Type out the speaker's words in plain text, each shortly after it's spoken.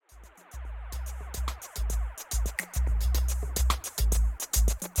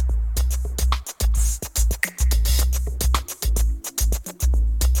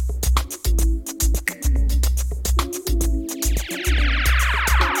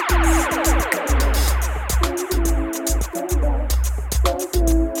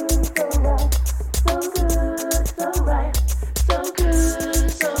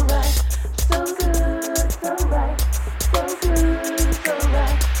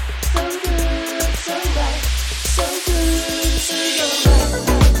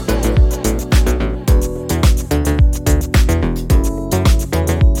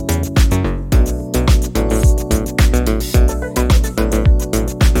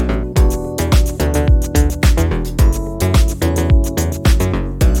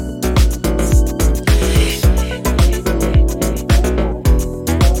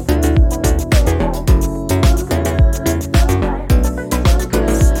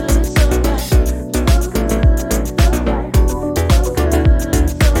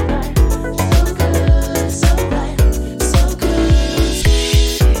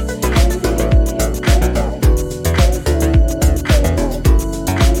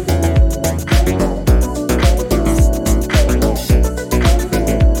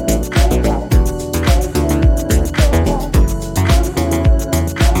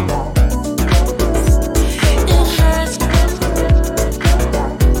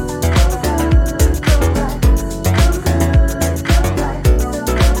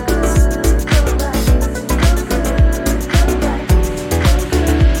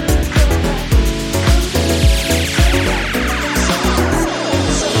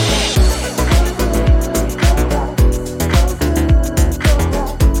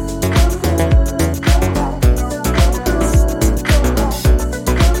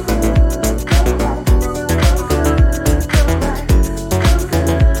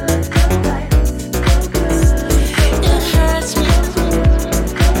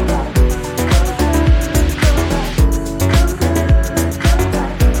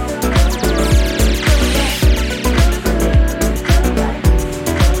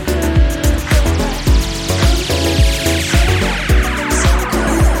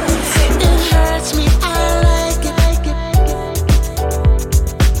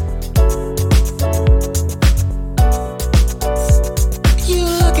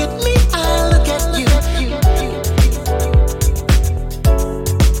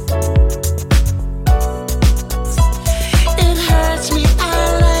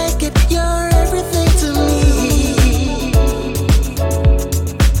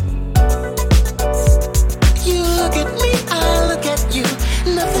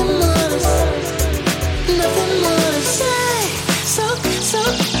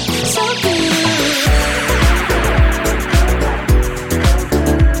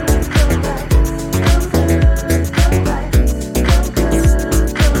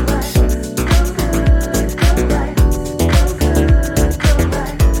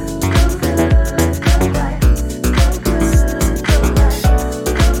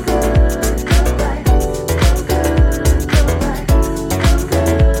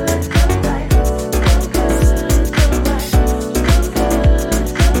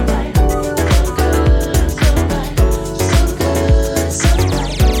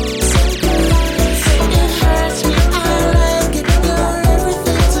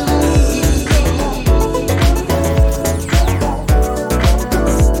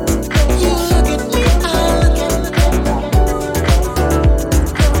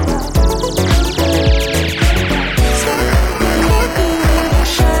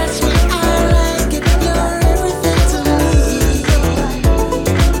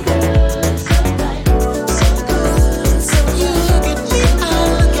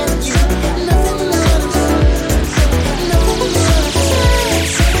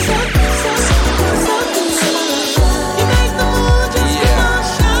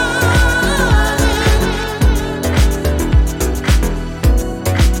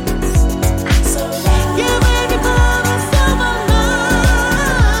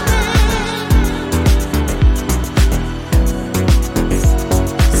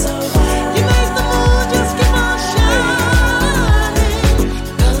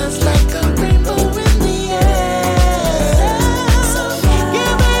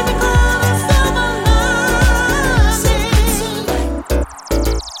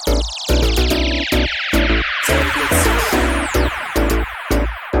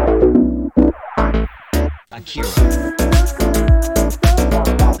Akira.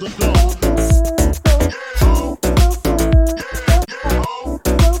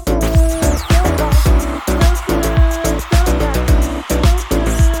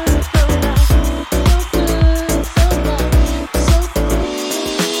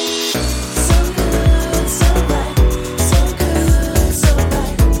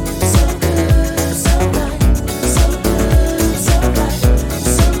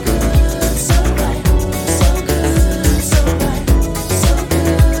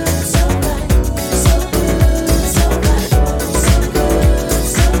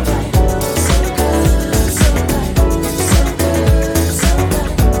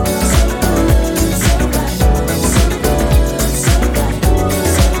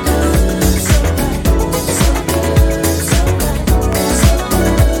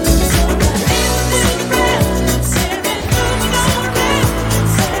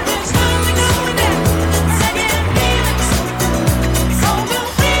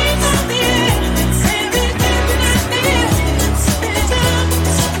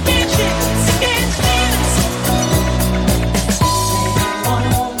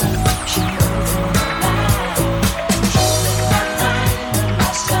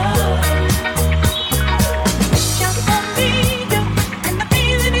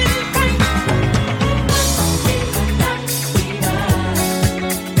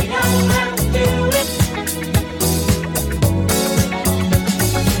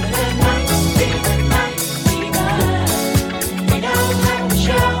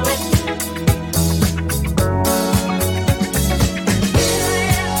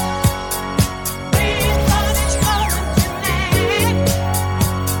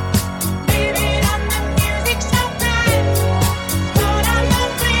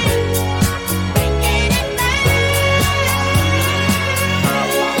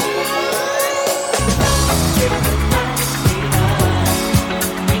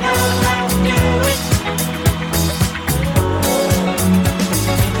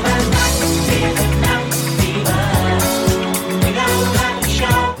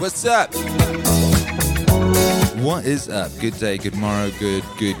 What's up? What is up? Good day, good morrow, good.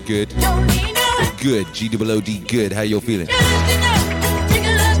 Good, G-O-O-D, good. How y'all feeling?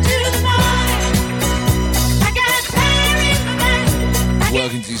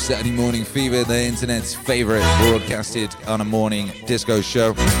 Welcome to Saturday Morning Fever, the internet's favorite broadcasted on a morning disco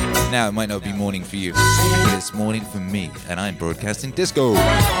show. Now, it might not be morning for you, but it's morning for me, and I'm broadcasting disco.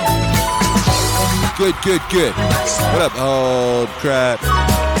 Good. What up, old crap?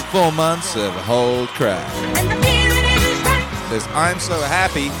 4 months of whole crap. Says, I'm so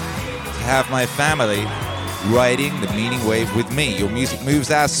happy to have my family riding the Meaningwave with me. Your music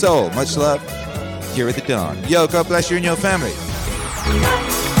moves our soul. Much love here at the dawn. Yo, God bless you and your family.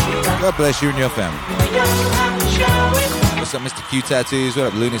 God bless you and your family. What's up, Mr. Q Tattoos? What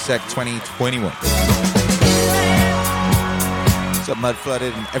up, Lunasec 2021? What's up, Mud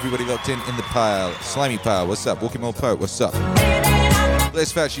Flooded and everybody locked in the pile? Slimy Pile, what's up? Walking More Poet, what's up?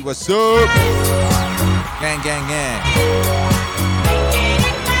 Bliss Factory, what's up? Gang.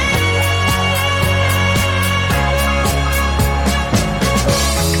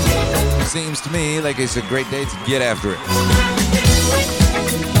 Seems to me like it's a great day to get after it.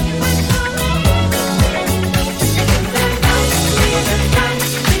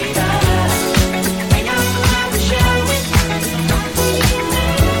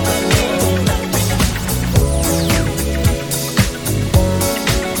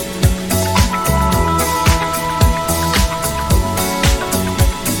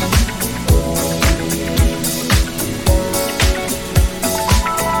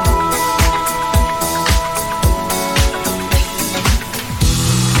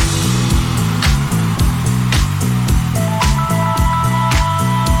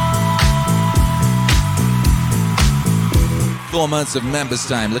 Four months of members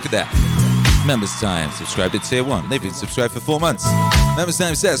time. Look at that. Members time. Subscribed to Tier 1. They've been subscribed for 4 months. Members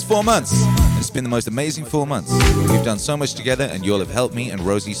time says 4 months. It's been the most amazing 4 months. We've done so much together and you all have helped me and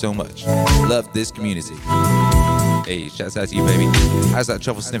Rosie so much. Love this community. Hey, shouts out to you, baby. How's that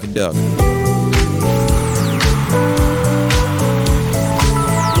truffle sniffing dog?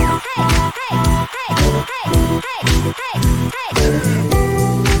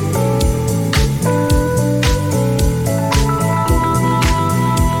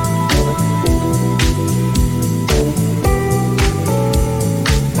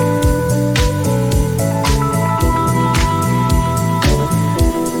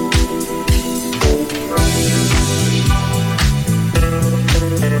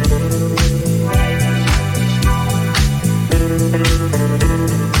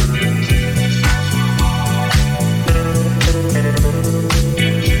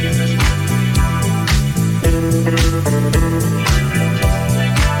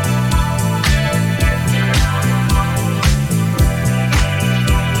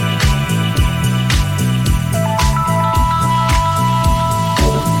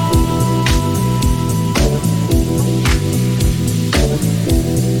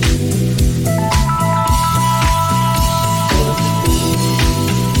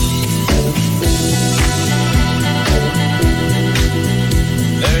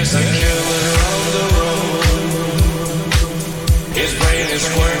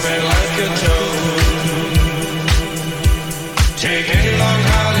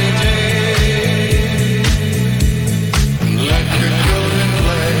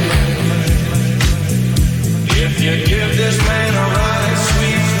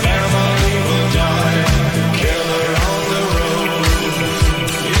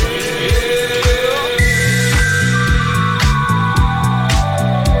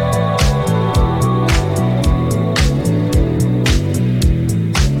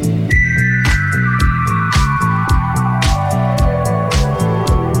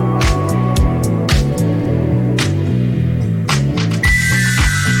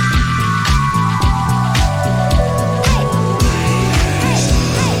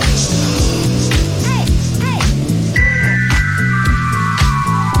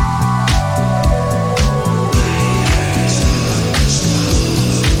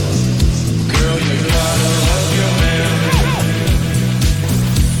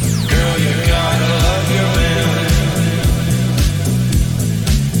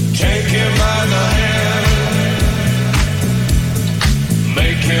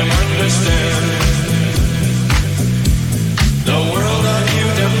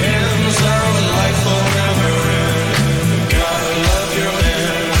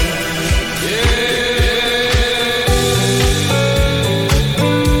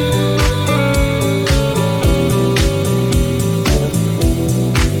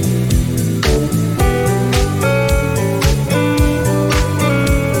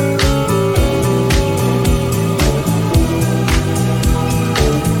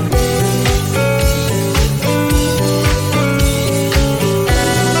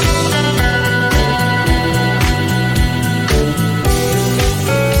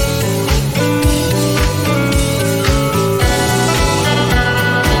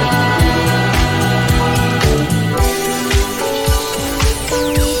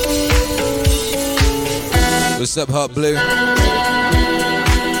 up, Hot Blue?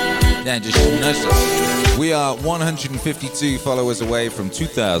 Yeah, just nice. We are 152 followers away from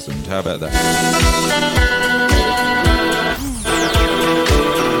 2,000. How about that?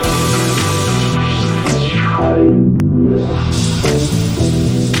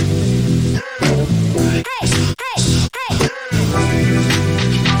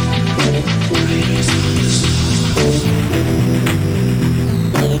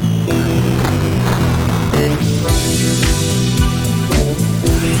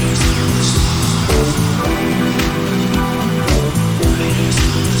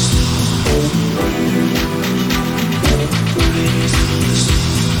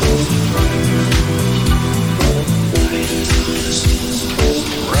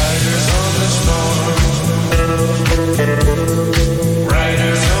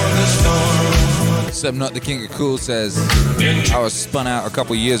 I'm Not the King of Cool says, I was spun out a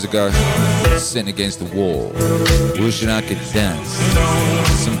couple years ago, sitting against the wall, wishing I could dance.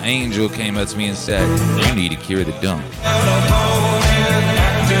 Some angel came up to me and said, you need to cure the dump.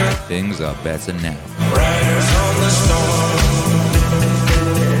 Things are better now. Riders on the storm.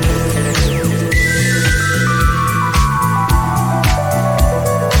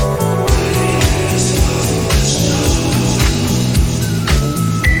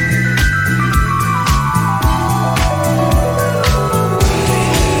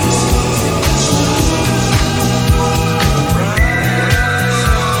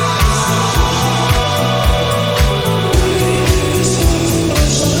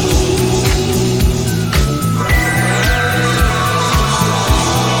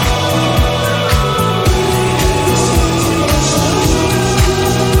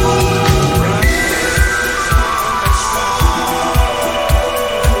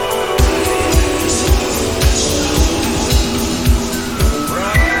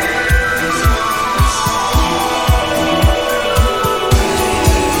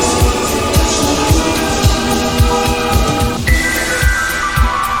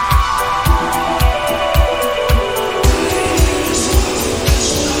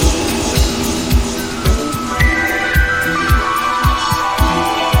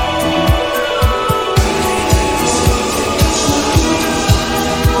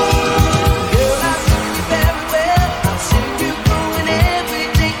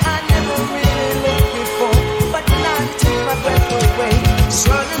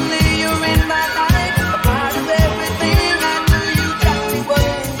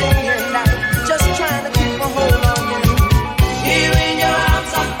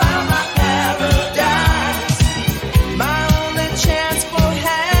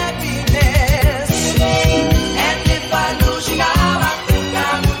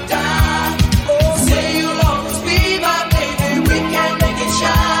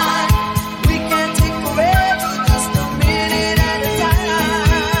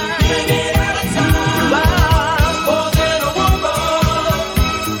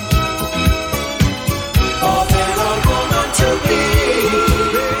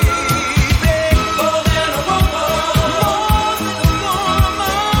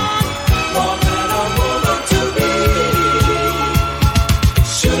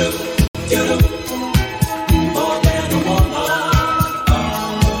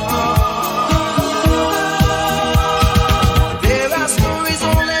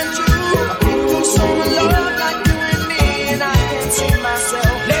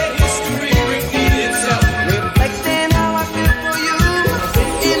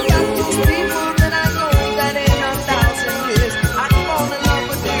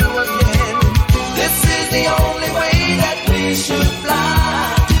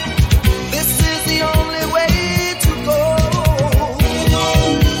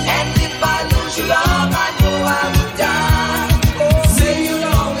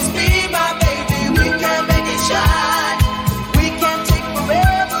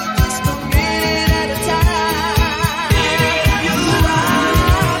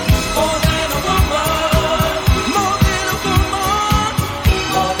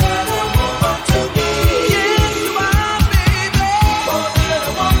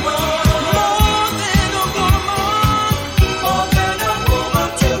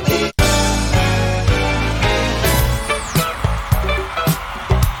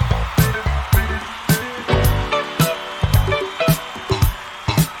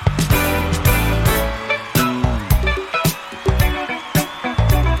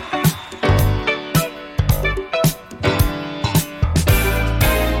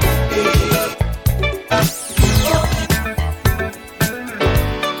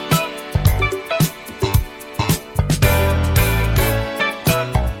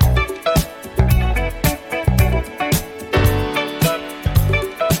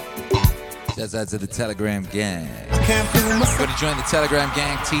 Shouts out to the Telegram gang. Go to join the Telegram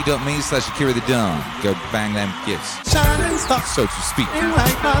gang, t.me/Akira the Don. Go bang them gifts. So to speak.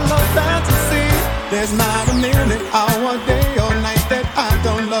 Like my love fantasy, there's not a minute, hour, day or night that I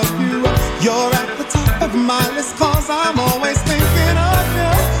don't love you. You're at the top of my list, cause I'm always thinking of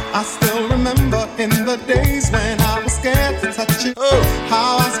you. I still remember in the days when I was scared to touch you.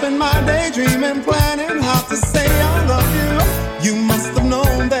 How I spent my day dreaming, planning how to say I love you. You must have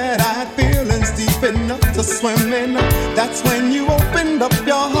known that I had feelings deep enough to swim in. That's when you opened up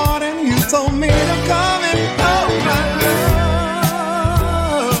your heart and you told me to come in. Oh my love,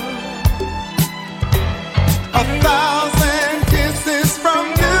 1,000 kisses from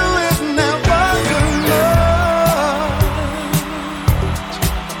you is never enough.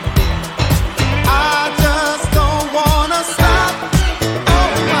 I just don't wanna stop.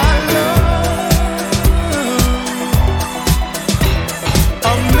 Oh my love,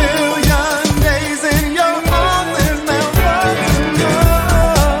 a million days in your arms is never enough.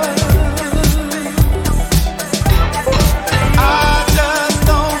 I just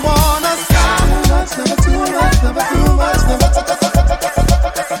don't wanna stop. Never too much, never too much, never too much.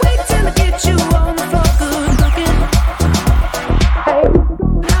 Wait till I get you on the floor, good looking.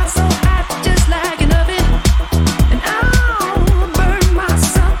 Not so hot, just like an oven. And I'll burn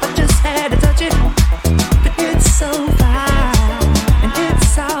myself, I just had to touch it. But it's so fine, and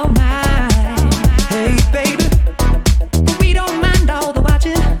it's all mine. Hey, baby, we don't mind all the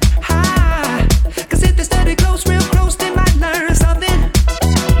watching. Hi, 'cause if they study close, real close, they might learn something.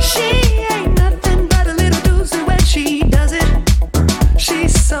 She ain't nothing but a little doozy when she does it.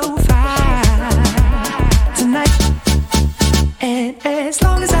 She's so fine tonight. And as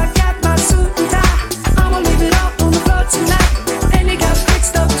long as I got my suit and tie, I'ma leave it all on the floor tonight. And you got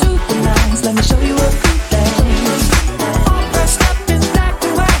fixed up to the nines. Let me show you a few things. All dressed up in black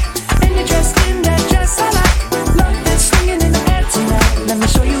and white, and you're dressed in that dress I like. Love is swinging in the air tonight. Let me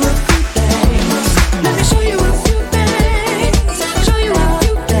show you a few things. Let me show you a few things. Show you a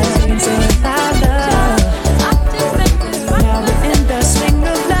few things that I love. Now we're in the swing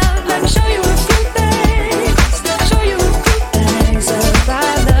of love. Let me show you a few things. Show you a few things that I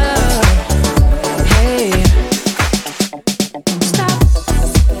love. Hey, stop.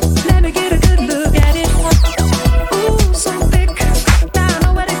 Let me get a good look at it. Ooh, so thick. Now I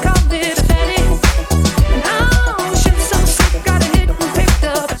know what they call it, a fatty. And oh, she's so sick. Got a hit and picked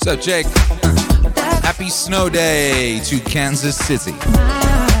up. What's up, Jake? Happy snow day to Kansas City.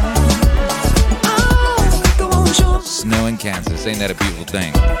 Oh, go on, show 'em. Snow in Kansas. Ain't that a beautiful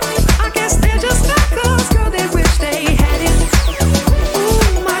thing? I guess they're just like us, girl, they wish they had it.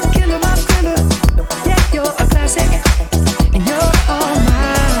 Ooh, my killer, yeah, you're a classic, and you're all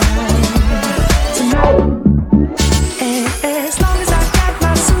mine tonight. And as long as I got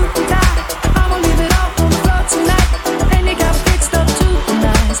my suit and tie, I'ma leave it all on the floor tonight. And you got fixed up to the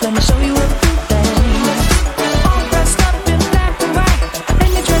nines. Let me show you a few things. All dressed up in black and white, and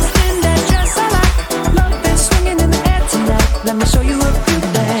you're dressed in that dress I like. Love is swinging in the air tonight. Let me show you a few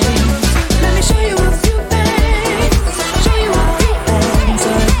things. Let me show you a few things.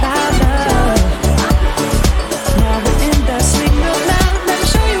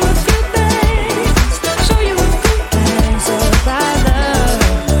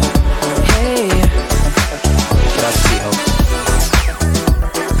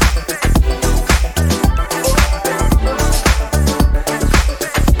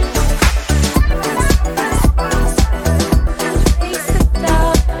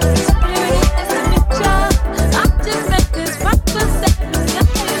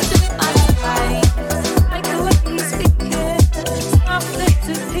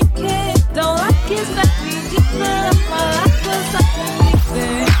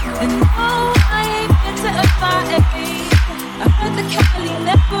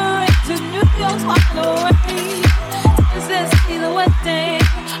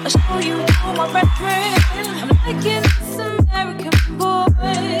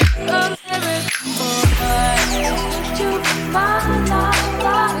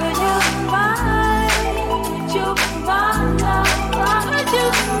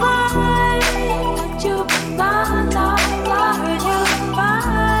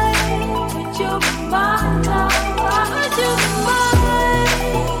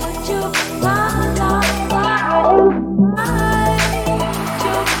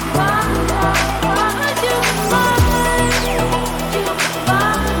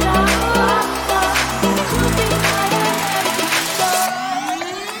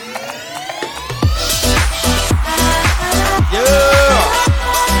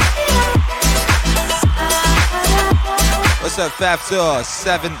 Fab Tour.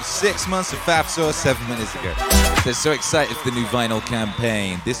 6 months of Fab Tour 7 minutes ago. They're so excited for the new vinyl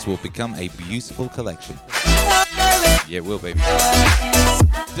campaign. This will become a beautiful collection. Yeah, it will, baby.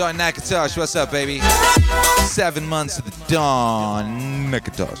 Don Nakatosh, what's up, baby? 7 months of the Don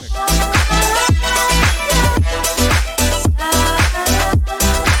Nakatosh.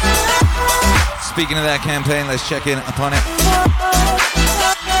 Speaking of that campaign, let's check in upon it.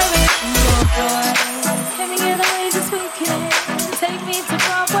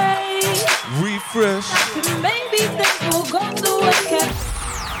 Refresh.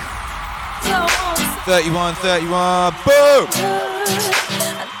 31, boom!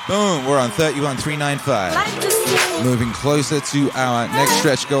 Boom, we're on 31,395. Moving closer to our next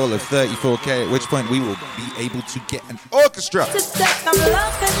stretch goal of 34K, at which point we will be able to get an orchestra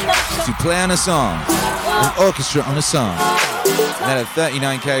to play on a song. An orchestra on a song. And then at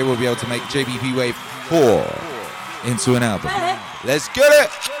 39K, we'll be able to make JBP Wave 4 into an album. Let's get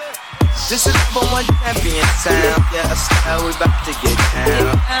it! This is number one champion sound. Yeah, style we about to get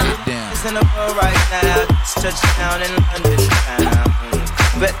down. Damn. It's in the world right now. It's touchdown in London town.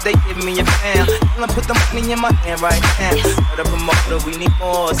 Bet they give me a pound. I'ma put the money in my hand right now. For the promoter, we need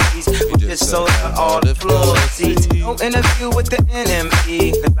more seats. We just sold out all the floor seats. No interview with the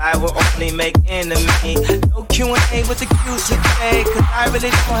enemy, cause I will only make enemy. No Q&A with the QCK, cause I really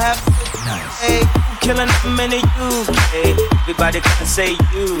don't have Nice. Hey, killing them in the UK. Everybody can say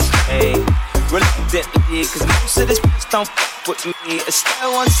UK. Reluctantly, cause most of this bitch don't f with me. It's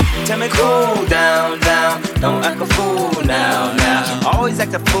still one tell me cool down, down. Don't act a fool now, now. Always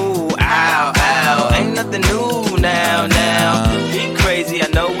act a fool, ow, ow. Ain't nothing new now, now. Be crazy, I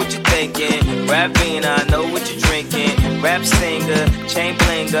know what you're thinking. Rapping, I know what you're drinking. Rap singer, chain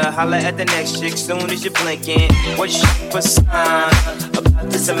blinger. Holla at the next chick soon as you're blinking. What's your sign about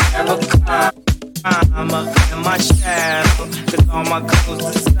this American? I'm in my shadow, cause all my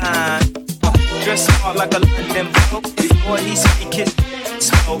clothes designed. Dress smart like a London boat. Before he speak his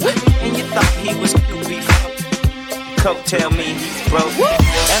smoke. And you thought he was cute before. Coke tell me he's broke.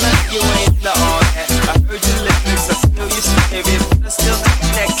 And I know you ain't into all that. I heard your lyrics, I feel your spirit. But I still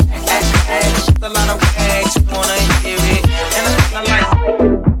connect. A lot of wags wanna hear it. And I like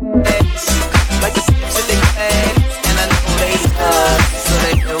this. Like the tips of their class. And I know they love. So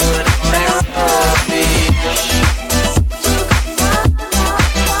they do it all that rubbish.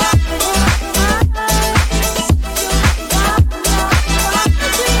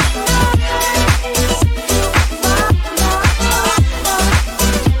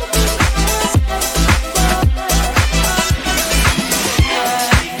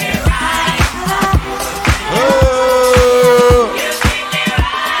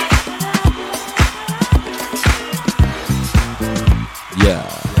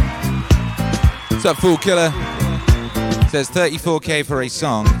 What's up, Fool Killer? Says 34K for a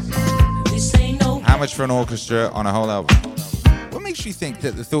song. How much for an orchestra on a whole album? What makes you think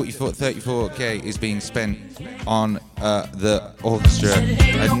that the 34K is being spent on the orchestra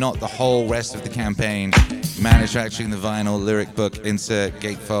and not the whole rest of the campaign? Manufacturing the vinyl, lyric book, insert,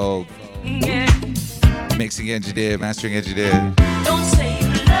 gatefold, mixing engineer, mastering engineer,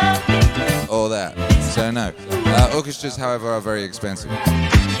 all that. So no. Orchestras, however, are very expensive.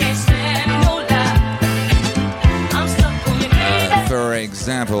 For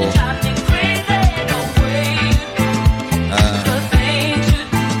example,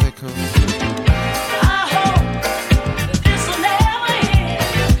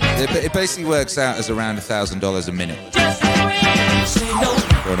 it basically works out as around $1,000 a minute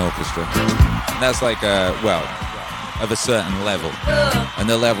for an orchestra. And that's like, of a certain level. And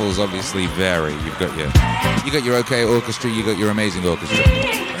the levels obviously vary. You got your okay orchestra, you got your amazing orchestra.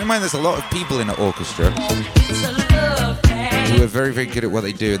 Bear in mind, there's a lot of people in an orchestra who are very, very good at what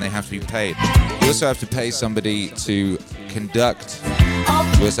they do, and they have to be paid. You also have to pay somebody to conduct.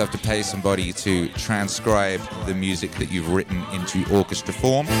 You also have to pay somebody to transcribe the music that you've written into orchestra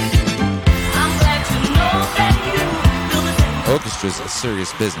form. Orchestra's a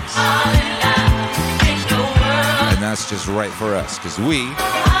serious business. And that's just right for us, because we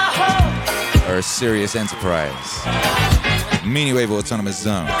are a serious enterprise. Meaningwave Autonomous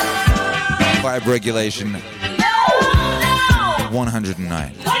Zone. Vibe regulation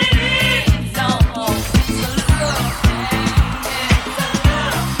 109.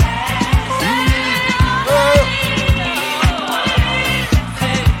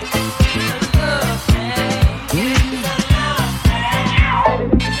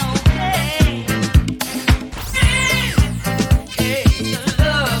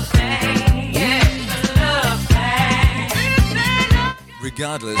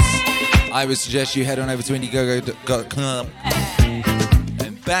 Regardless, I I would suggest you head on over to Indiegogo.com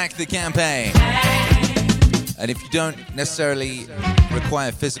and back the campaign. And if you don't necessarily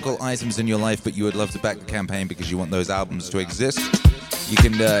require physical items in your life, but you would love to back the campaign because you want those albums to exist, you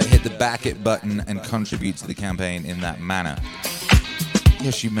can hit the back it button and contribute to the campaign in that manner.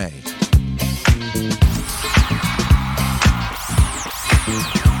 Yes, you may.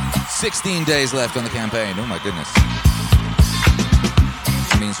 "16 days left on the campaign." Oh my goodness.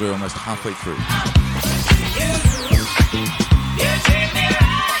 That means we're almost halfway through.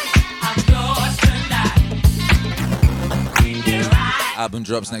 Album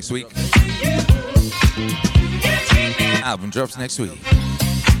drops next week. Album drops next week.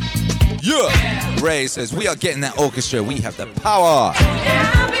 Yeah! Ray says, "We are getting that orchestra. We have the power."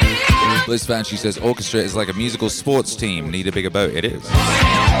 Bliss Fan, she says, "Orchestra is like a musical sports team. Need a bigger boat." It is.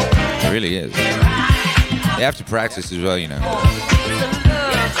 It really is. They have to practice as well, you know.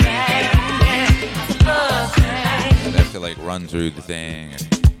 They have to like run through the thing.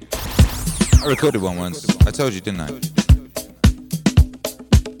 I recorded one once. I told you, didn't I?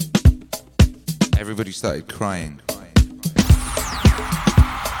 Everybody started crying. It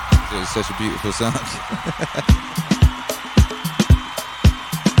was such a beautiful song.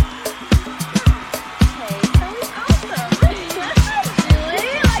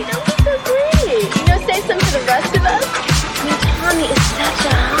 Say something to the rest of us? I mean, Tommy is such a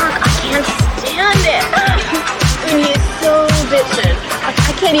hawk. I can't stand it. I mean, he is so bitchin'. I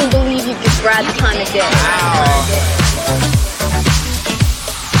can't even believe you give Brad the time of day. Wow.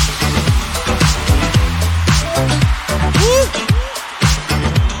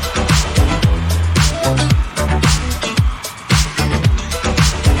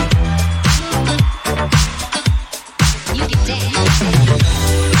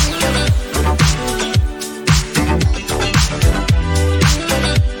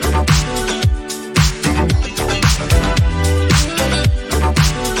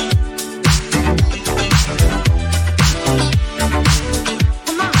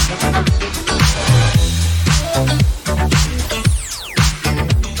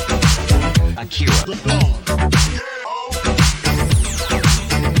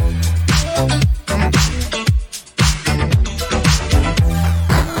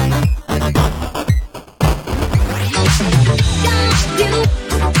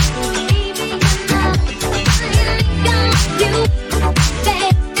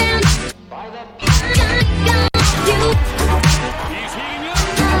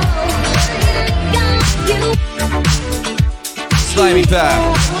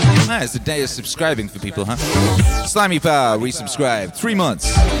 It's a day of subscribing for people, huh? Slimy Power, resubscribed. 3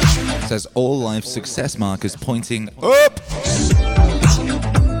 months. Says all life success markers pointing up.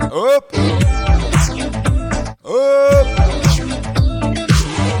 Up. Up.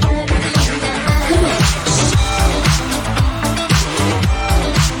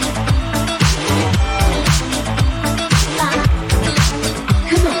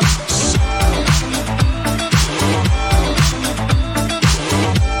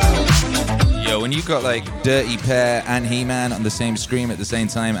 When you got like Dirty Pair and He-Man on the same screen at the same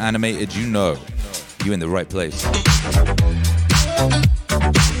time, animated, you know you're in the right place.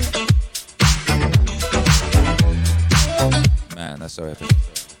 Man, that's so epic.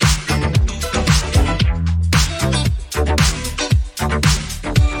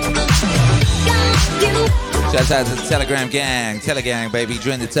 Shout out to the Telegram gang, Telegang, baby.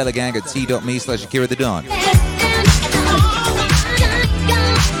 Join the Telegang at t.me/Akira the Don.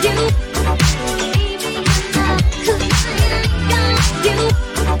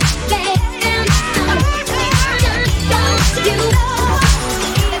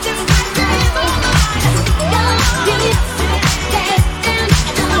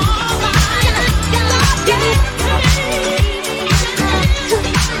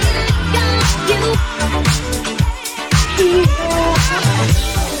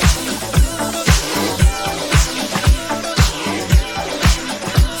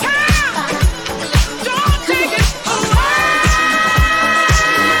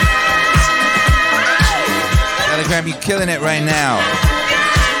 You're killing it right now.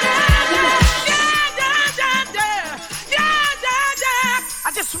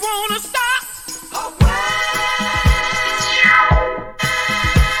 I just wanna stop.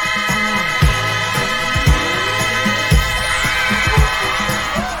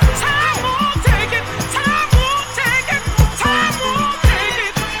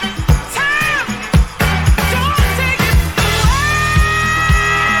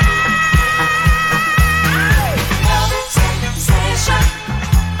 Sensation.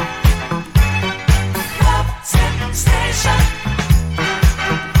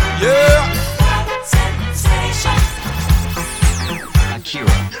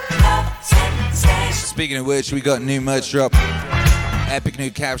 Speaking of which, we got new merch drop. Epic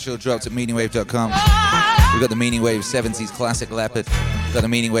new capsule dropped at meaningwave.com. We got the Meaningwave 70s classic leopard. Got the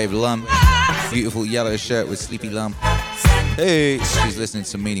Meaningwave lump. Beautiful yellow shirt with sleepy lump. Hey, she's listening to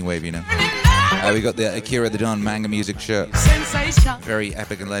some Meaningwave, you know. We got the Akira the Don manga music shirt. Very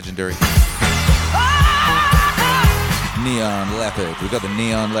epic and legendary. Neon leopard. We got the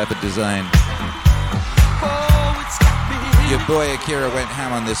neon leopard design. Your boy Akira went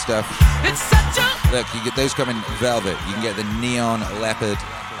ham on this stuff. Look, you get those come in velvet. You can get the neon leopard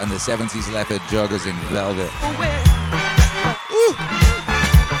and the 70s leopard joggers in velvet. Ooh.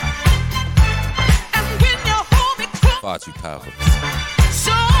 Far too powerful.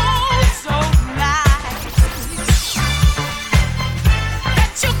 So nice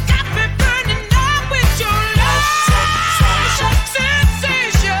that you got me burning up with your love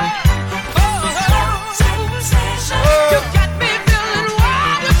sensation. You got me feeling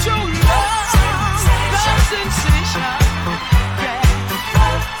wild with your love sensation.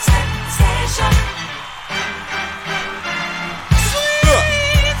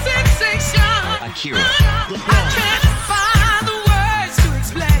 Sweet sensation. Akira. I can't find the words to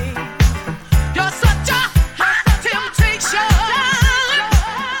explain. You're such a hot temptation.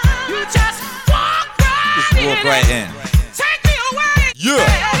 You just walk right in. Take me away. Yeah.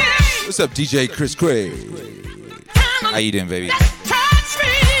 What's up, DJ Chris Craig? How you doing, baby? Touch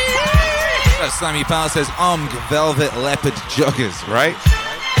me. That Slimy Pal says, velvet leopard joggers, right?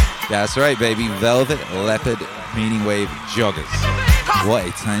 That's right, baby. Velvet leopard Meaningwave joggers. What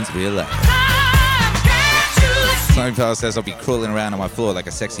a time to be alive. Slimy Pal says, I'll be crawling around on my floor like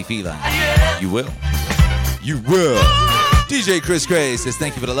a sexy feline. You will. You will. DJ Chris Craig says,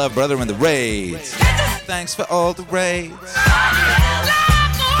 thank you for the love, brother, and the raids. Thanks for all the raids.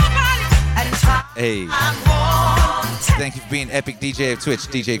 Hey. Thank you for being epic DJ of Twitch,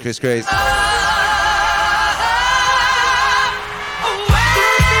 DJ Chris Craig.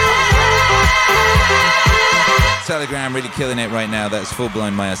 Telegram really killing it right now. That's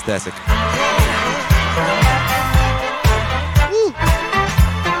full-blown my aesthetic. Woo.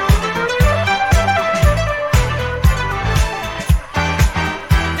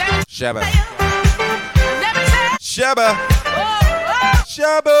 Shabba. Shabba.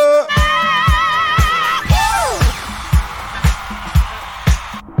 Shabba.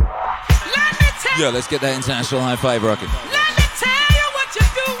 Yo, let's get that international high five rocking.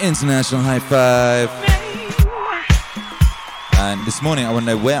 International high five. And this morning, I want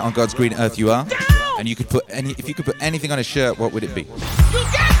to know where on God's green earth you are. And you could put if you could put anything on a shirt, what would it be?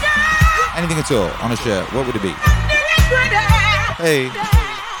 Anything at all on a shirt, what would it be? Hey.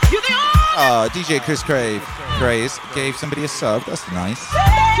 Oh, DJ Chris Grace gave somebody a sub. That's nice.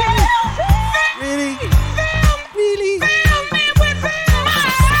 Really? Really?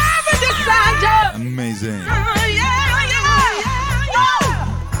 Amazing.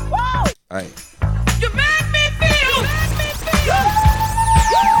 All right.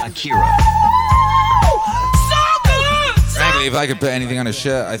 Akira. Frankly, if I could put anything on a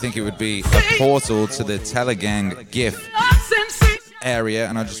shirt, I think it would be a portal to the Telegang GIF area,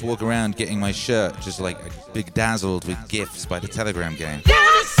 and I'd just walk around getting my shirt just like bedazzled with GIFs by the Telegram gang.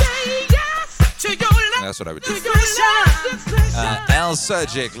 That's what I would do. L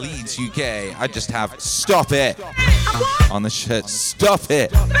Surgic Leeds UK. I just have "Stop It" on the shirt. Stop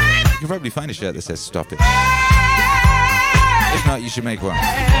it. You can probably find a shirt that says "Stop It." If not, you should make one.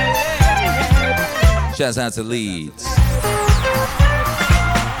 Shouts out to Leeds.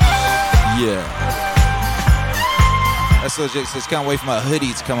 Yeah. That Surgic says, can't wait for my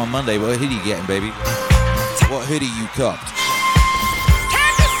hoodie to come on Monday. What hoodie you getting, baby? What hoodie you copped?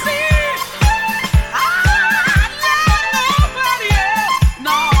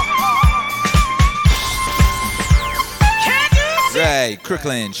 Ray,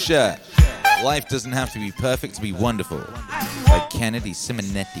 Crooklyn, shirt. Life doesn't have to be perfect to be wonderful. By Kennedy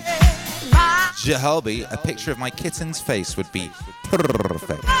Simonetti. Jahalbi, a picture of my kitten's face would be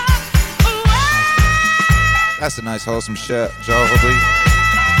perfect. That's a nice, wholesome shirt, Jahalbi.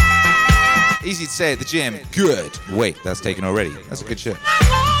 Easy to say at the gym. Good. Wait, that's taken already. That's a good shirt.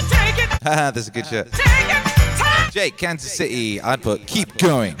 Haha, that's a good shirt. Jake, Kansas City. I'd put keep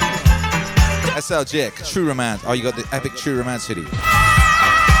going. SL Jake, True Romance. Oh, you got the epic True Romance hoodie. One of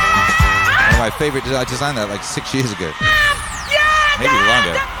my favorite. I designed that like 6 years ago. Maybe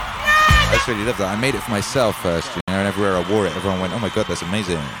longer. I just really love that. I made it for myself first, you know, and everywhere I wore it, everyone went, oh my god, that's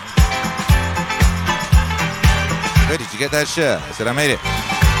amazing. Where did you get that shirt? I said, I made it.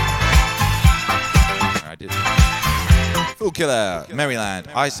 I did. Fool Killer, Maryland.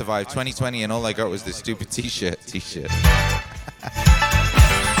 I survived 2020 and all I got was this stupid t-shirt.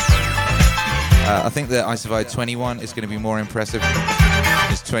 I think that I Survived 21 is going to be more impressive.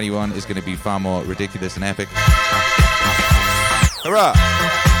 This 21 is going to be far more ridiculous and epic. Hurrah!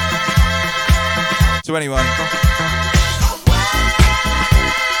 21.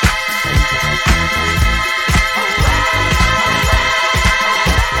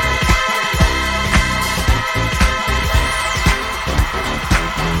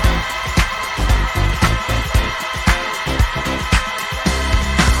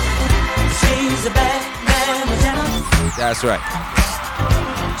 That's right.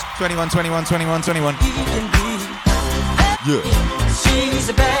 21, 21, 21, 21. Yeah. She's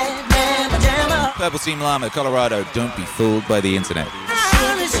a bad man, pajama. Purple Team Llama, Colorado. Don't be fooled by the internet.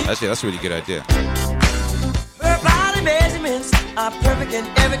 Actually, that's a really good idea. Her body measurements are perfect in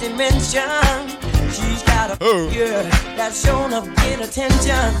every dimension. She's got a figure that's shown up in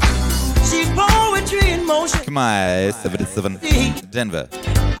attention. She's poetry in motion. Come on, 77. Denver.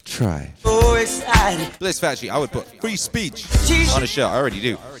 Try. So excited. Bliss Factory, I would put free speech on a show. I already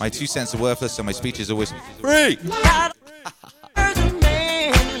do. My 2 cents are worthless, so my speech is always free.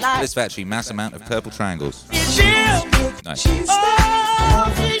 Bliss Factory, mass amount of purple triangles. Nice.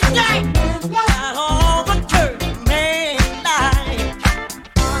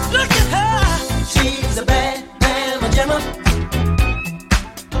 Look at her. She's a bad man, pajama.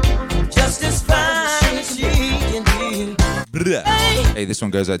 Just as fine as she can be. Hey, this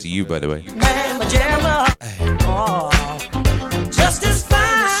one goes out to you, by the way. Man, pajama. Oh, just as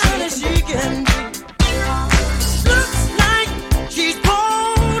fine as she can be. Looks like she's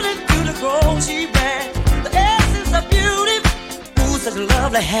pulled into the grove she ran. The essence of beauty. Ooh, such a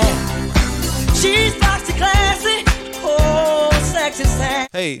lovely hair. She's foxy, classy. Oh, sexy, sad.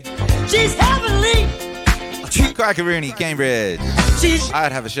 Hey, She's heavenly. Crackaroony, Cambridge.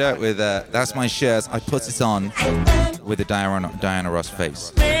 I'd have a shirt with, that's my shirt. I put it on with the Diana Ross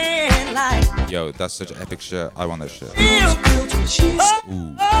face. Yo, that's such an epic shirt. I want that shirt.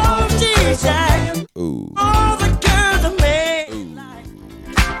 Ooh. Ooh. All the girls are made.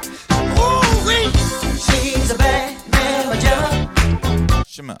 Ooh, she's a bad man, pajama.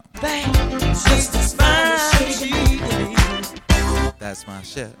 Shema. She's as fine as she can be. That's my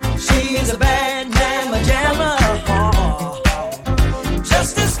shirt. She's a bad man, pajama.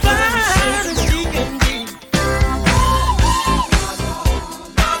 Just as fine as she can be.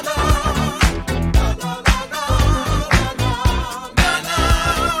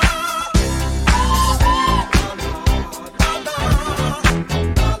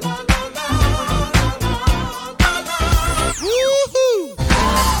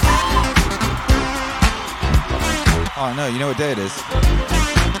 Oh no, you know what day it is?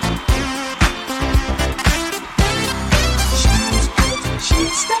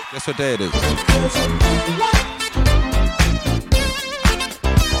 Guess what day it is?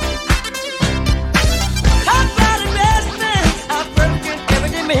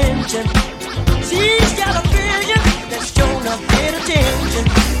 She's got a vision that's shown up in attention.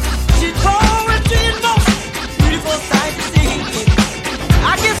 She's poetry in motion, beautiful sight to see.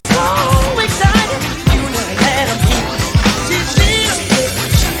 I get so excited, you know that I'm here. She's still,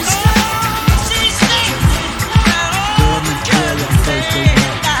 she's still,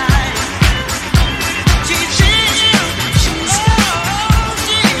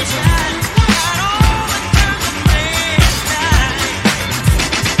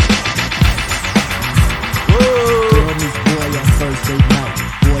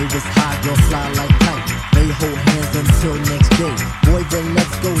 until next day. Boy, then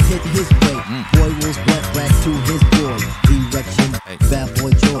let's go hit his way. Boy was wet back to his boy. Erection, bad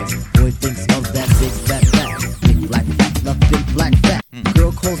boy joy. Boy thinks of that big fat fat. Big black fat, love big black fat.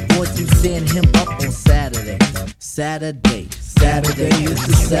 Girl calls boy to stand him up on Saturday. Saturday is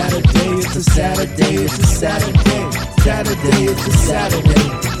the Saturday, it's a Saturday, it's a Saturday. Saturday is the Saturday.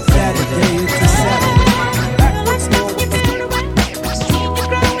 Saturday is the Saturday. Backwards,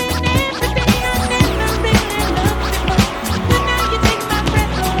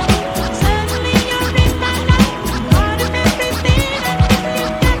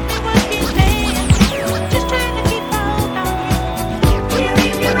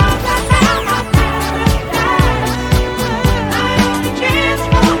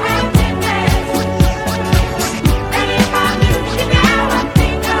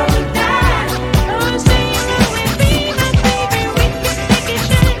 Oh,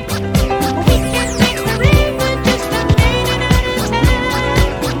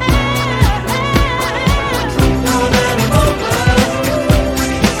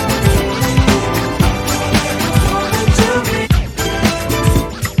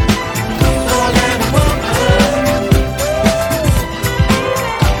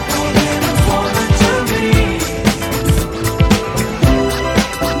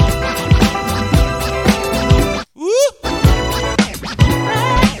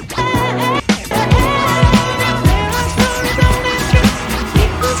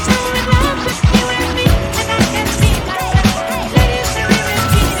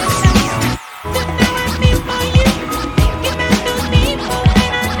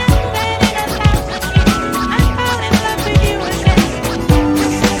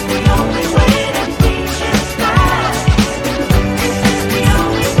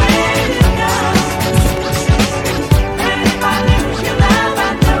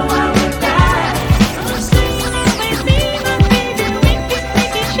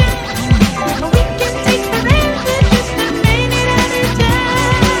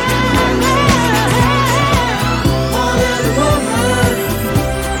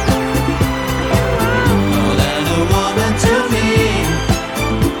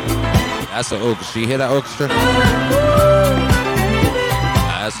 That's the orchestra. You hear that orchestra?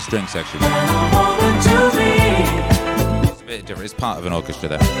 That's the string section. It's a bit different. It's part of an orchestra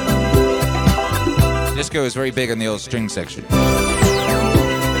there. Disco is very big on the old string section.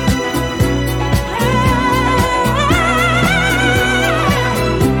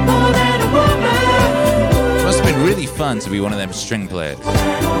 Must have been really fun to be one of them string players.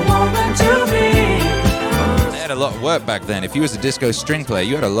 They had a lot of work back then. If you was a disco string player,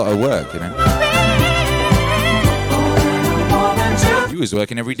 you had a lot of work, you know. You was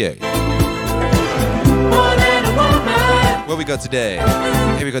working every day. What we got today?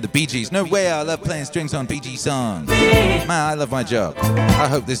 Here we got the Bee Gees. No way, I love playing strings on Bee Gees songs. Man, I love my job. I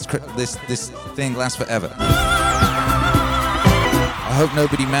hope this thing lasts forever. I hope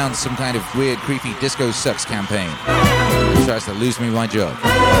nobody mounts some kind of weird, creepy disco sucks campaign and tries to lose me my job.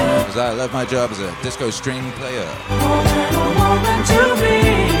 Because I love my job as a disco string player.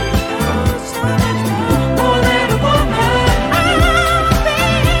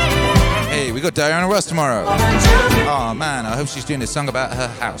 Hey, we got Diana Ross tomorrow. Oh man, I hope she's doing a song about her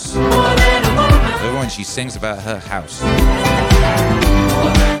house. The one she sings about her house.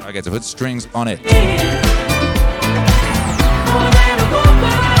 I get to put strings on it.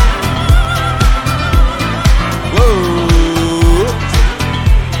 Whoa!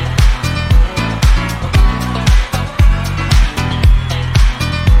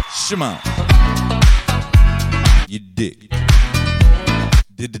 Shema, you dick.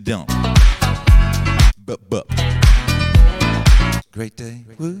 Did the dump. But. Great day,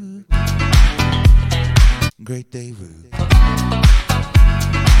 woo. Great day, woo.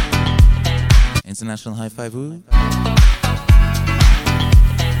 International high five, woo.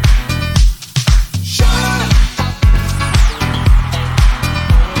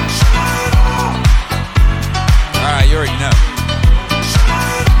 Alright, you already know.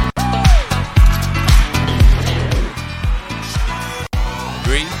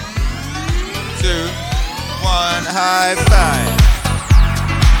 3, 2, 1, high five.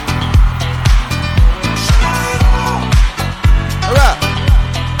 Hurrah!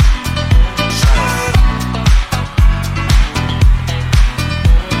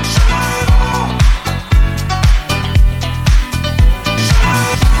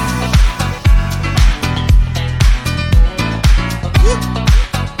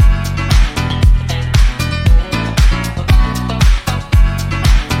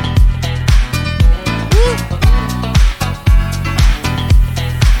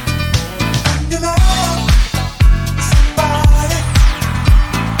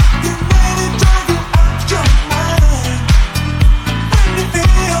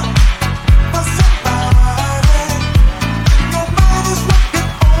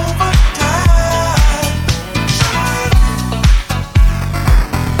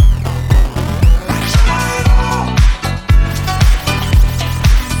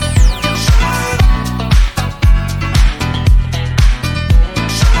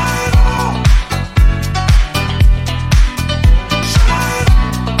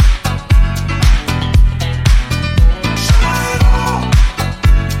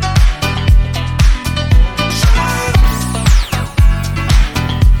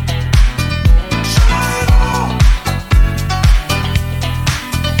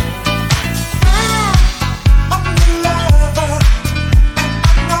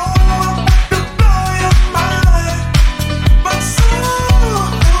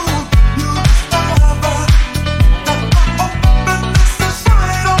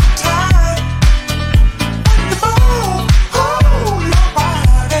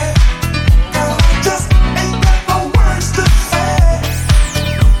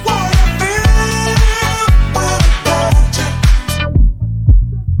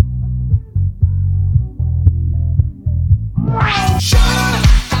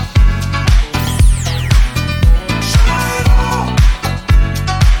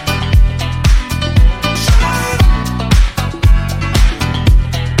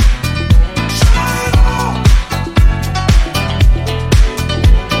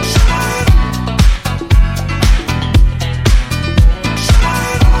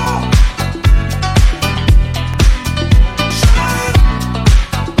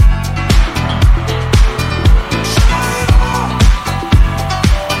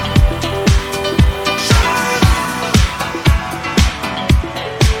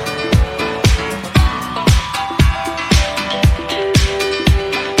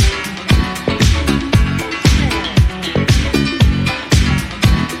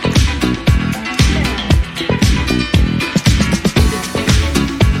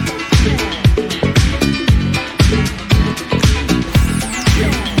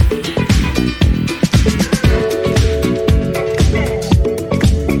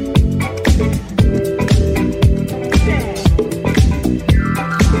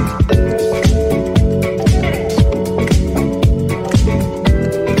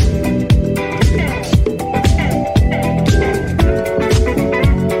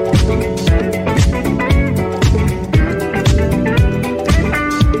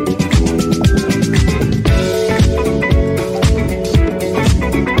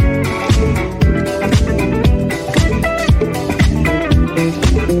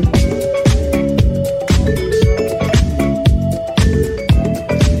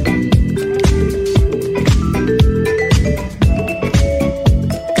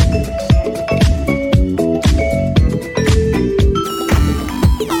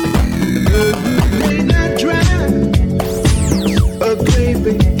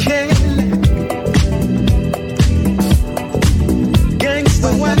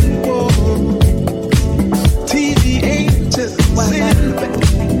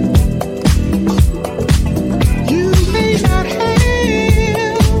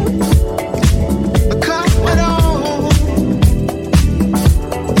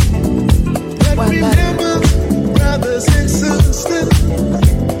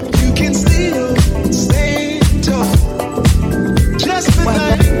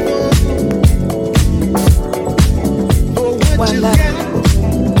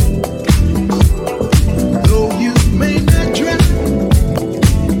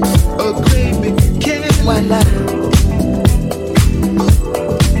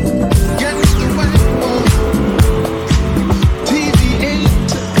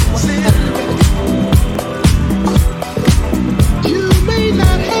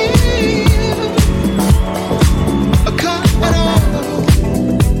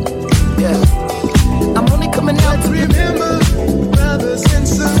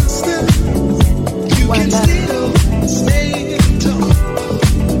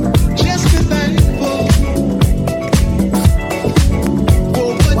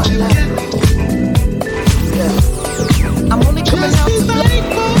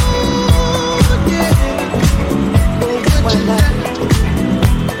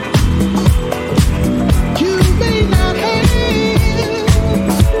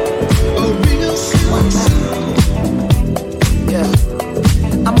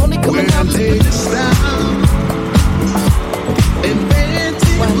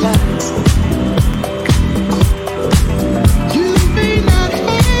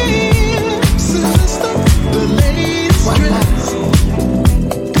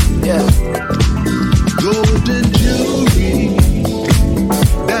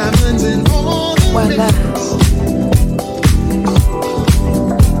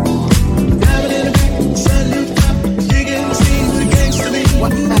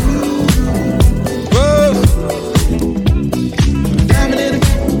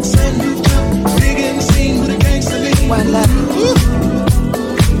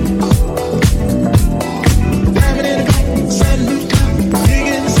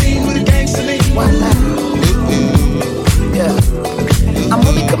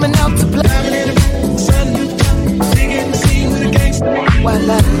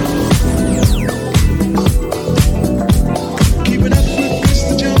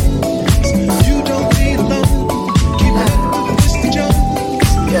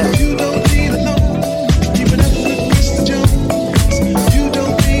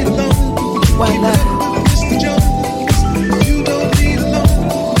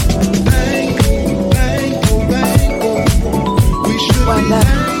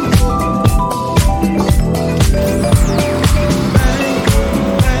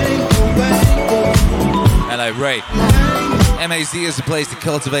 MAC is a place to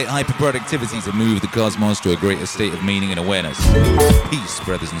cultivate hyperproductivity to move the cosmos to a greater state of meaning and awareness. Peace,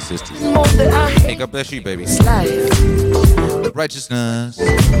 brothers and sisters. Hey, God bless you, baby. Righteousness.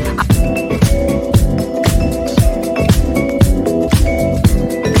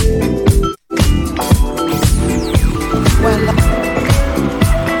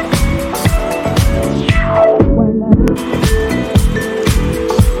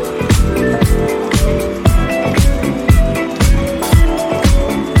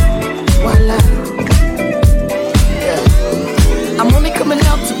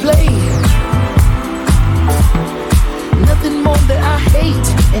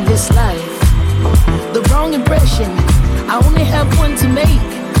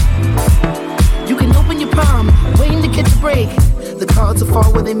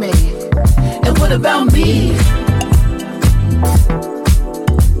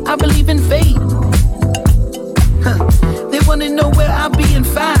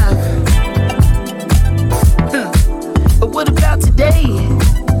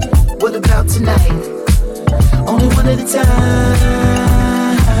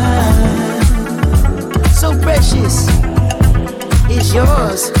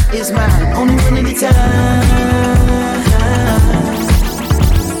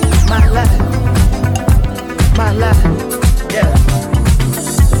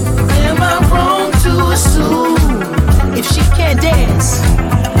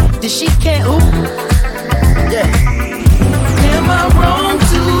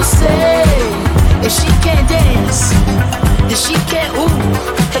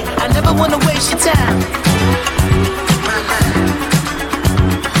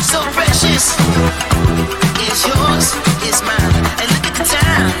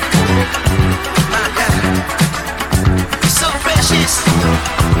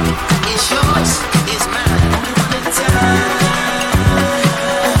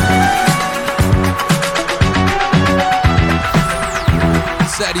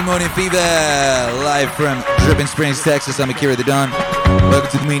 Texas, I'm Akira the Don.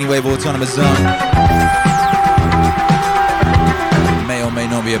 Welcome to the Meaningwave Autonomous Zone. May or may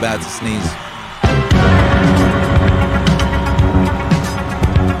not be about to sneeze.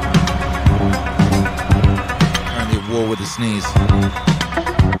 Currently at war with the sneeze.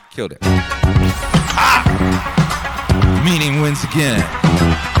 Killed it. Ah! Meaning wins again.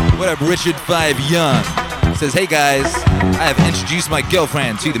 What up, Richard 5 Young? Says, hey guys, I have introduced my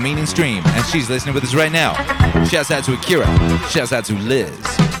girlfriend to the Meaning Stream, and she's listening with us right now. Shouts out to Akira. Shouts out to Liz.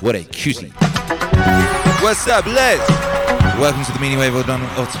 What a cutie. What's up, Liz? Welcome to the Meaningwave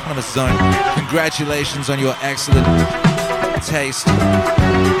Autonomous Zone. Congratulations on your excellent taste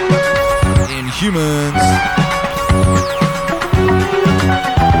in humans.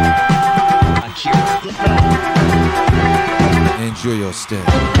 Enjoy your stay.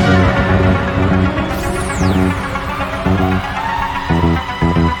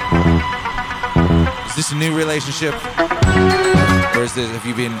 Is this a new relationship? Or is this, have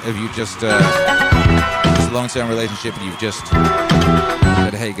you just, it's a long-term relationship and you've just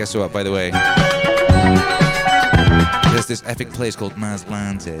said, hey, guess what, by the way, there's this epic place called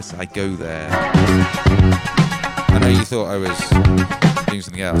Mazlantis, I go there. I know you thought I was doing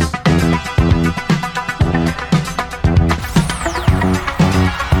something else.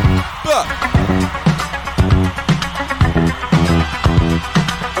 But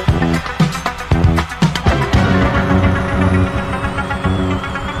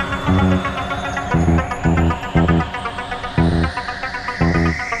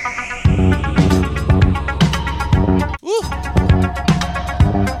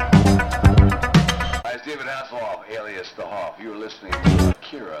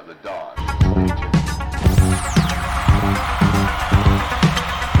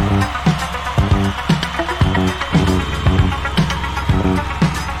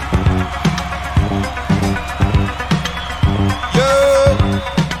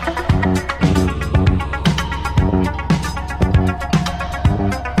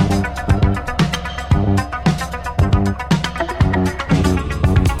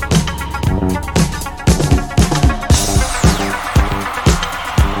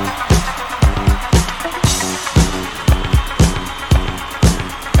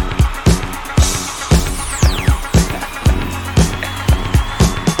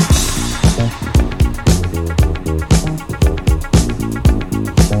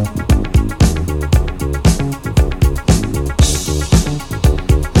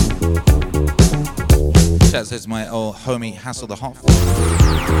Says my old homie Hassel the Hoff.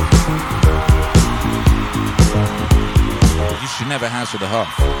 You should never hassle the Hoff.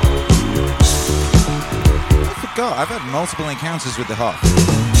 I I've had multiple encounters with the Hoff.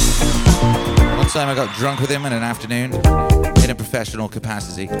 One time I got drunk with him in an afternoon in a professional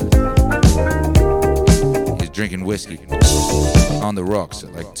capacity. He was drinking whiskey on the rocks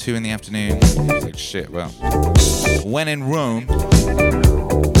at like 2 in the afternoon. I was like, shit, well. When in Rome.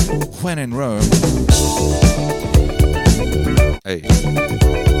 Hey.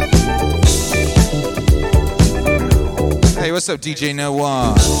 Hey, what's up, DJ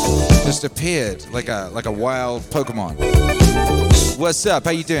Noir? Just appeared like a wild Pokemon. What's up?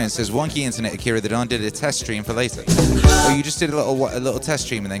 How you doing? It says Wonky Internet Akira the Don did a test stream for later. Oh, you just did a little test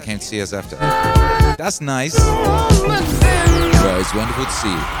stream and then came to see us after. That's nice. Well, it's wonderful to see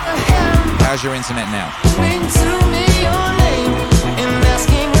you. How's your internet now?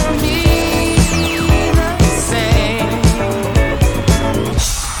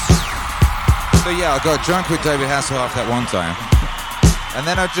 So yeah, I got drunk with David Hasselhoff that one time. And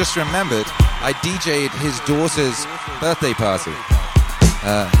then I just remembered I DJ'd his daughter's birthday party.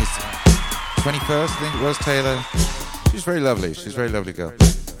 His 21st, I think it was, Taylor. She's very lovely. She's a very lovely girl.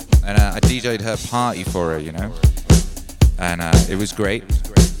 And I DJ'd her party for her, you know. And it was great.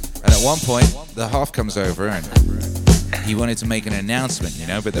 And at one point, the Hoff comes over and he wanted to make an announcement, you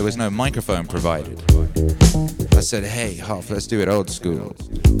know, but there was no microphone provided. I said, hey, Hoff, let's do it old school.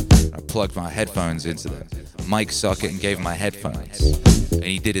 I plugged my headphones into the mic socket and gave him my headphones. And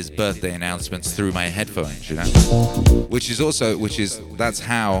he did his birthday announcements through my headphones, you know? That's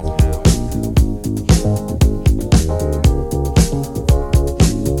how...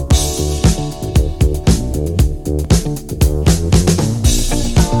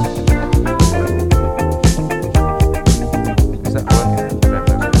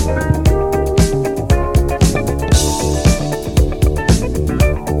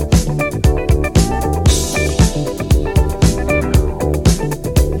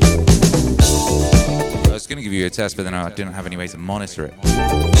 a test, but then I didn't have any way to monitor it.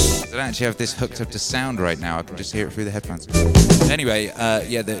 I don't actually have this hooked up to sound right now. I can just hear it through the headphones. Anyway,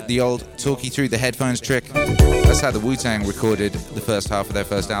 yeah, the old talk you through the headphones trick. That's how the Wu-Tang recorded the first half of their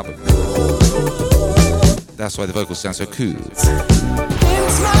first album. That's why the vocals sound so cool. That's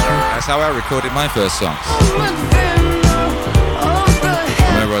how I recorded my first songs. I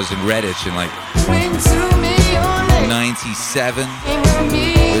remember I was in Redditch in like 97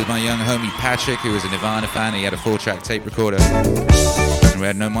 with my young homie Patrick, who was a Nirvana fan. He had a 4-track tape recorder and we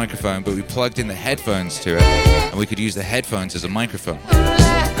had no microphone, but we plugged in the headphones to it and we could use the headphones as a microphone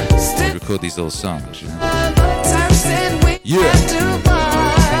to record these little songs, you know? Yeah.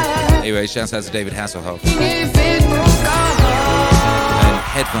 Anyway, shouts out to David Hasselhoff and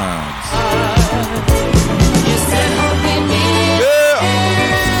headphones.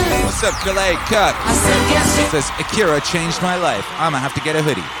 What's up, Calais Cut? Says Akira changed my life. I'ma have to get a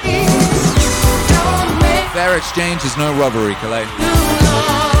hoodie. Fair exchange is no robbery, Calais.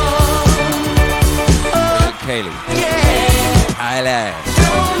 Kaylee. Highlight.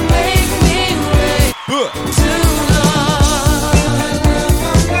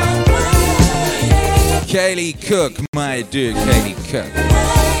 Kaylee Cook, my dude, Kaylee Cook.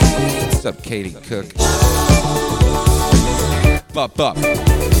 What's up, Kaylee Cook? Bop, bop.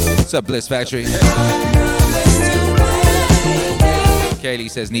 What's up, Bliss Factory? Kaylee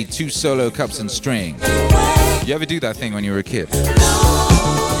says, need 2 solo cups and string. You ever do that thing when you were a kid?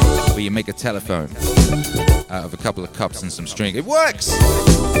 Where you make a telephone out of a couple of cups and some string. It works!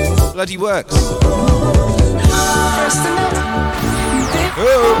 Bloody works.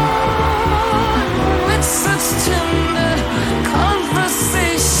 Oh. With such tender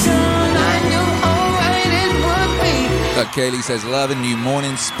conversation, I knew alright it would be. Kaylee says, love a new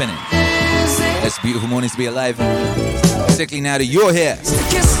morning spinning. It's beautiful mornings to be alive. Particularly now that you're here.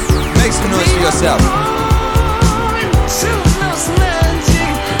 Make some noise for yourself.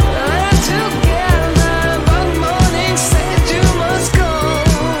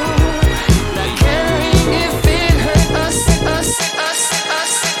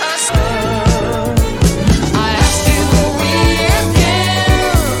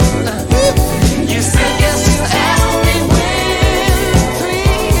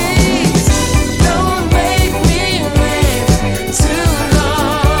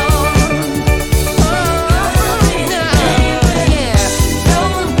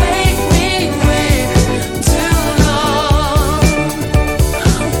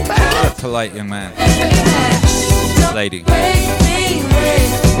 Polite young man. Lady.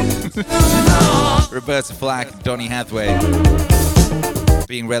 Roberta Flack, Donny Hathaway.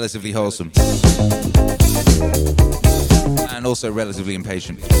 Being relatively wholesome. And also relatively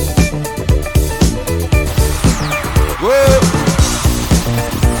impatient. Whoa!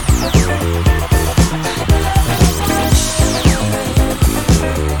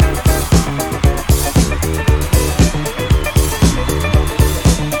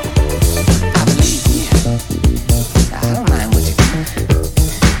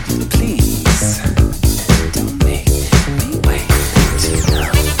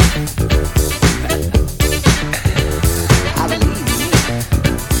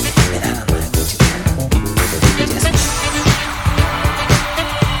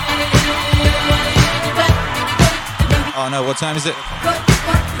 no, what time is it?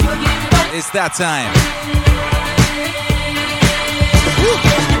 It's that time.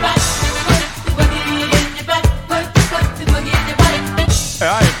 Hey,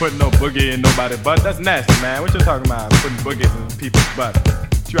 I ain't putting no boogie in nobody's butt. That's nasty, man. What you talking about? Putting boogies in people's butt.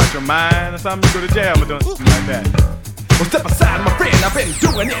 You out your mind or something? You go to jail for doing something like that. Well, step aside, my friend. I've been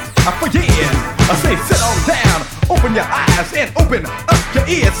doing it for years. I say, sit on down, open your eyes and open up your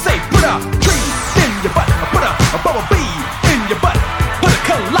ears. Say, put a tree in your butt, put a bubble bee in your butt, put a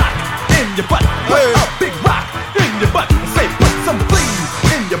clock in your butt, put a big rock in your butt. Say, put some fleas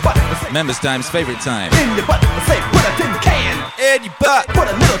in your butt. Say, Members time's favorite time. in your butt. Say, put a tin can In your butt. put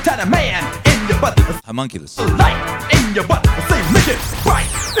a little tiny man in your butt. Homunculus. Light in your butt. Say, make it bright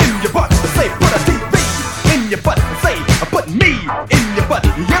in your butt. Say, put a TV in your butt. Say, put me in your butt.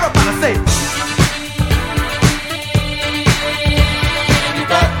 Everybody say.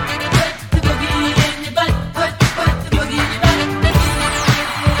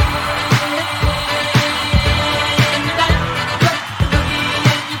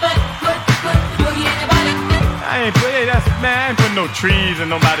 I ain't putting no trees in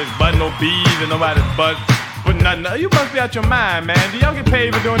nobody's butt, no bees in nobody's butt. Putting nothing. You must be out your mind, man. Do y'all get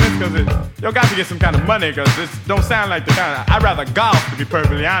paid for doing this? Cause y'all got to get some kind of money. Cause this don't sound like the kind of. I'd rather golf, to be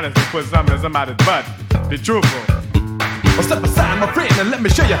perfectly honest, than put something in somebody's butt. Be truthful. Well, step aside, my friend, and let me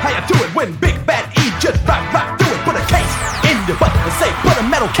show you how you do it. When Big Bad E just rock through it. Put a case in your butt and say, put a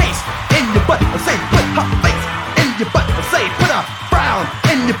metal case in your butt and say, put hot face in your butt and say, put a frown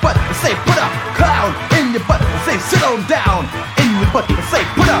in your butt and say, put a clown in your butt and say, sit on down in your butt and say,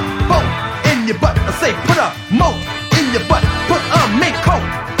 put a boat in your butt and say, put a moat in your butt, put a mink coat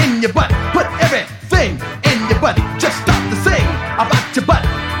in your butt, put everything in your butt. Just stop to sing about your butt.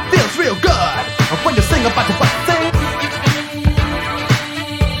 Feels real good when you sing about your butt. Sing.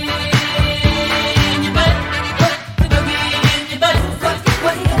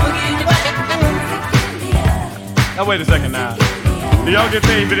 Now wait a second now. Do y'all get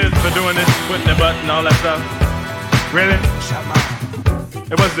paid for this, for doing this, putting their butt and all that stuff? Really?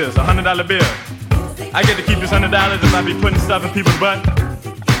 Hey, what's this? $100 bill? I get to keep this $100 if I be putting stuff in people's butt?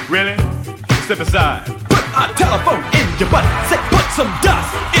 Really? Step aside. Put a telephone in your butt. Say put some dust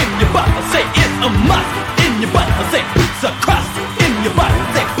in your butt. Say it's a must in your butt. Say pizza crust in your butt.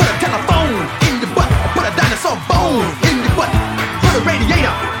 Say put a telephone in your butt. Put a dinosaur bone in your butt. Put a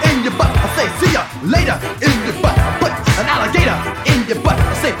radiator in your butt. Say see ya later in your butt. Put an alligator in your butt.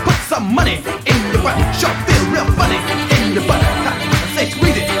 Say put some money in your butt. Sure feel real funny in your butt. Say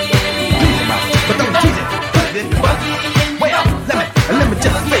squeeze it, please it, but don't tease it. Put it in your butt. Way up, let me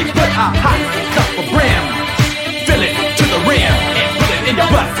just say put a hot cup of brim. Fill it to the rim and put it in your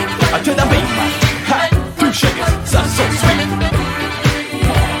butt. To the beat, hot, 2 sugars, so sweet.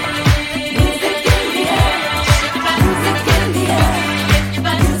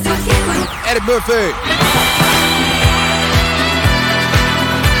 Eddie Murphy.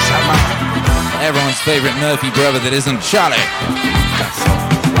 Everyone's favorite Murphy brother that isn't Charlie.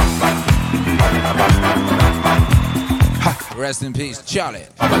 Rest in peace, Charlie.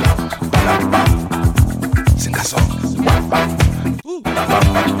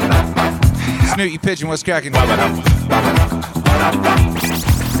 Snooty Pigeon, what's cracking?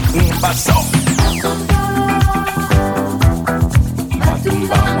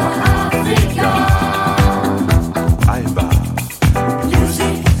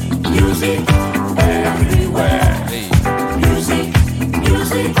 Music everywhere. Hey.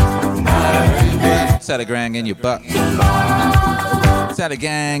 Music night and day. Let's have a gang in your butt. Let's have a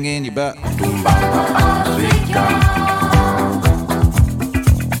gang in your butt.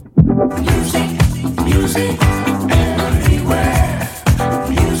 Music everywhere.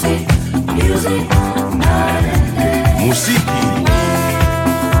 Music night and day. Music.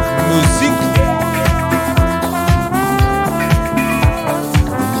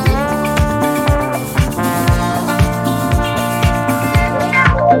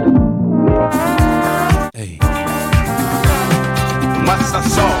 Hey. Massa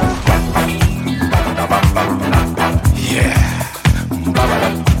song. Yeah.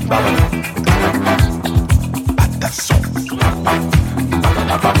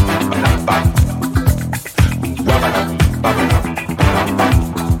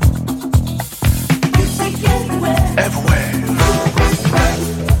 Everywhere.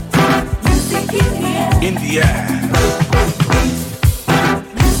 In the air.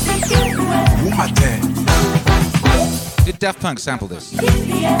 Umate. Did Daft Punk sample this?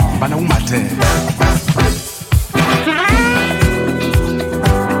 Bana umate.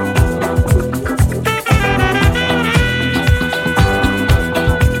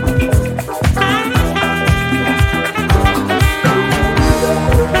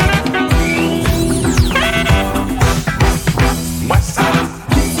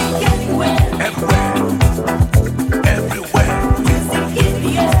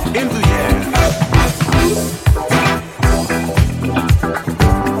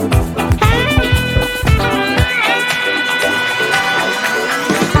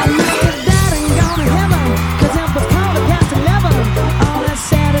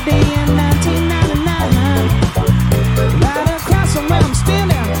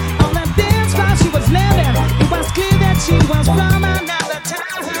 girls from another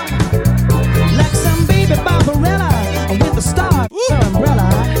town, like some baby Barbarella with a star umbrella.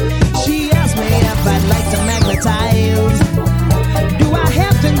 She asked me if I'd like to magnetize. Do I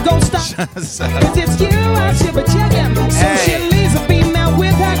have to go stop? Cause it's you I should be checking. So she leaves a female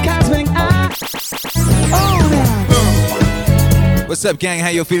with her cosmic eye. Oh, yeah. What's up, gang? How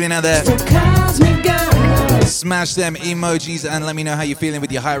you feeling out there? Smash them emojis and let me know how you're feeling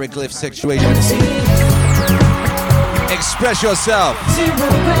with your hieroglyph situation. Express yourself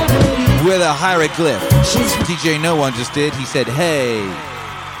with a hieroglyph. DJ No One just did. He said, hey.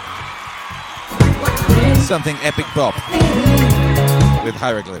 Something epic pop with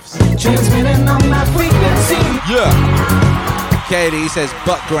hieroglyphs. Yeah. Katie says,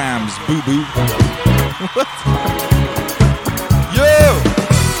 butt grams, boo boo. What?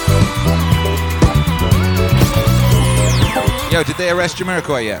 Yo, did they arrest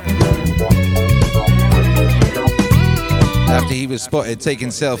Jamiroquai yet? After he was spotted taking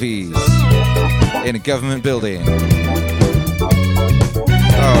selfies in a government building.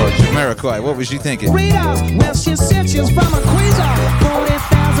 Oh, Jamiroquai, what was you thinking? Well, she said she's from a quasar,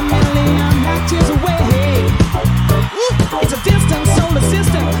 40,000 million light years away. It's a distant solar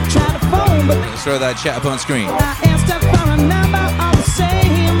system, try to phone, but let's throw that chat up on screen. I asked her for a number all the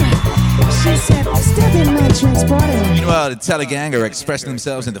same. She said, step in my transporter. Meanwhile, the Telegang are expressing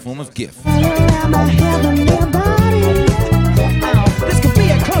themselves in the form of GIF. This could be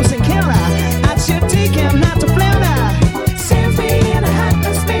a close encounter. I should take him not to flounder. Sends me in a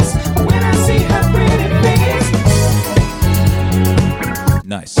hyperspace when I see her pretty face.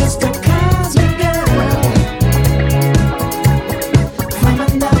 Nice. It's the cosmic girl from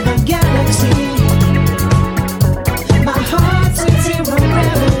another galaxy. My heart's in zero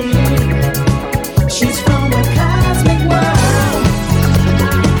gravity. She's from a cosmic world.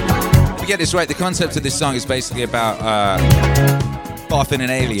 If you get this right, the concept of this song is basically about boffing an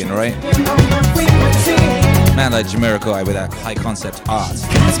alien, right? Man like Jamiroquai with that high concept art.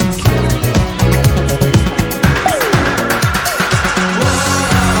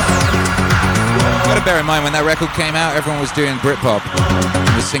 Gotta bear in mind, when that record came out, everyone was doing Britpop.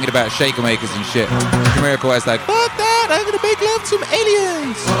 Was singing about shaker makers and shit. Jamiroquai's like, fuck that, I'm gonna make love to some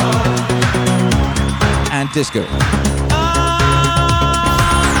aliens. And disco.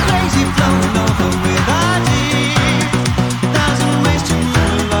 Crazy floating over with ideas. Thousand ways to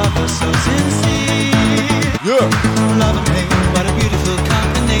move a lover so sincere. Yeah. Love and hate, what a beautiful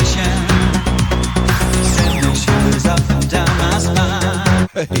combination. Sending shivers up and down my spine.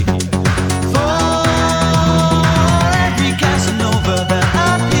 Hey. For every Casanova that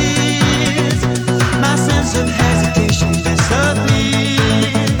appears, my sense of hesitation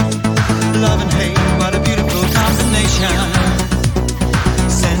disappears. Love and hate, what a beautiful combination.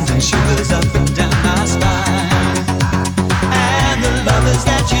 Sending shivers up and down my spine. And the lovers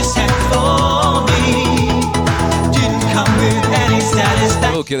that you sent for me didn't come with any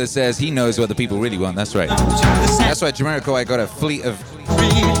satisfaction. Will Killer says he knows what the people really want. That's right. That's why Jamiroquai got a fleet of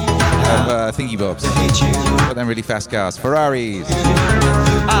thingy bobs. Got them really fast cars. Ferraris.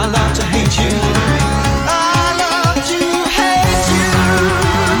 I love to hate you. I love to hate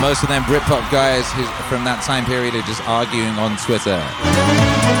you. Most of them Britpop guys from that time period are just arguing on Twitter.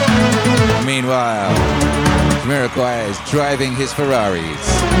 Meanwhile, Jamiroquai is driving his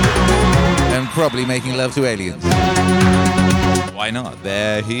Ferraris and probably making love to aliens. Why not?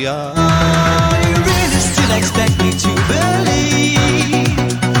 There he are. You really still expect me to believe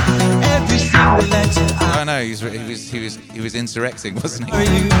every single letter Oh no, he was insurrecting, wasn't he? for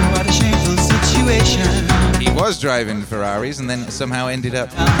you? What a shameful situation. He was driving Ferraris and then somehow ended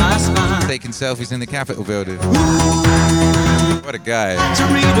up My spine. taking selfies in the Capitol building. What a guy. To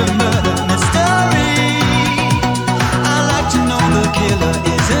read a murder mystery. I like to know the killer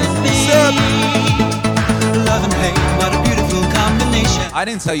isn't me. Love and hate, what a beautiful combination. I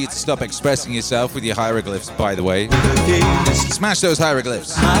didn't tell you to stop expressing yourself with your hieroglyphs, by the way. Smash those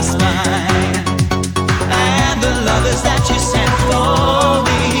hieroglyphs. My spine. And the lovers that you sent for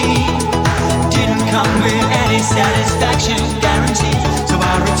me didn't come with any satisfaction guarantee. So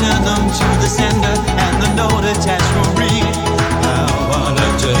I returned them to the sender and the note attached will read. How I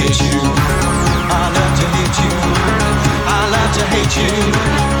love to hate you. I love to hate you. I love to hate you.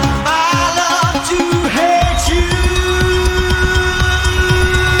 I love to hate you.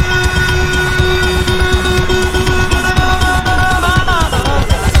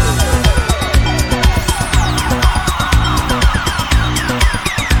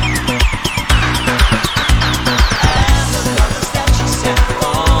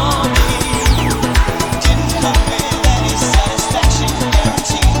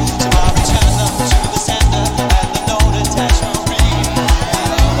 Attached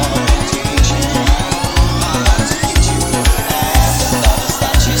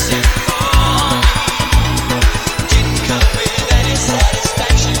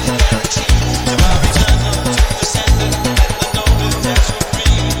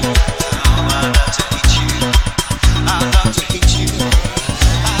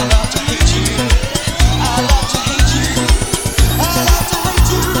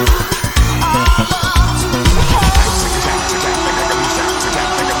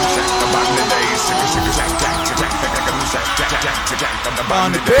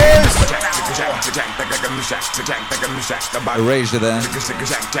On the biz. Erasure there.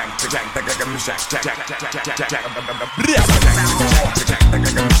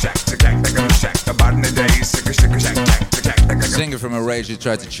 Singer from Erasure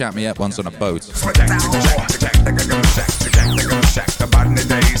tried to chat me up once on a boat.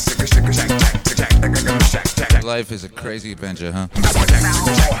 Life is a crazy adventure, huh?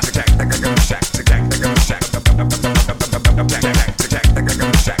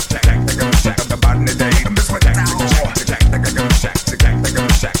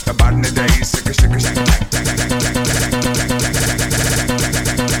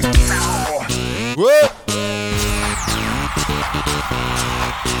 Whoa!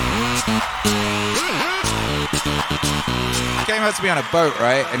 Came up to me on a boat,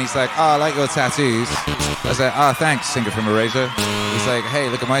 right? And he's like, "Oh, I like your tattoos." I was like, "Oh, thanks, singer from Erasure." He's like, "Hey,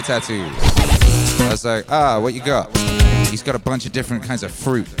 look at my tattoos." I was like, "Ah, what you got?" He's got a bunch of different kinds of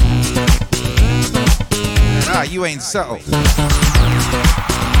fruit. Ah, you ain't subtle.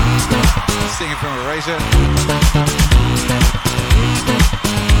 Singer from Erasure.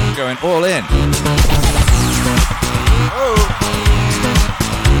 Going all in. Oh.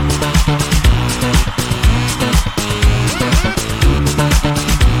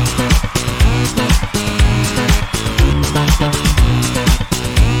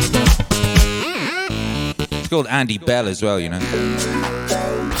 It's called Andy Bell as well, you know.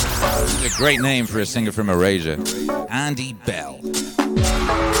 It's a great name for a singer from Erasure. Andy Bell.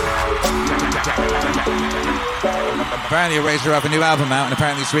 Apparently Erasure have a new album out and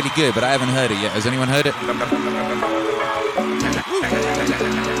apparently it's really good, but I haven't heard it yet. Has anyone heard it?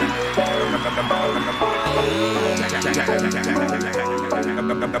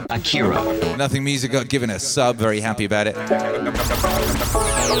 Akira. Nothing Music got given a sub, very happy about it.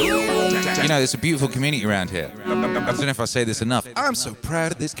 You know, there's a beautiful community around here. I don't know if I say this enough. I'm so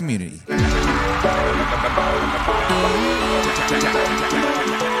proud of this community.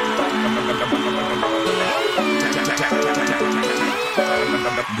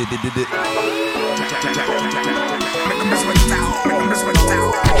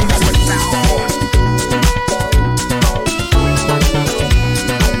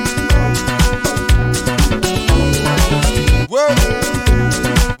 Whoa!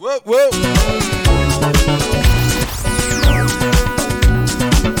 Whoa, whoa!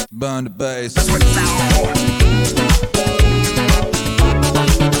 Burn the bass.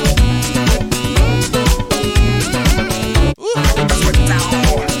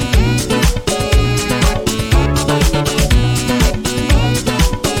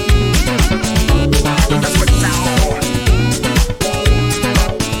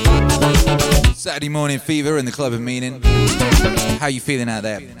 Saturday morning fever in the Club of Meaning. How you feeling out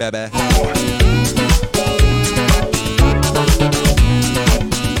there, baby?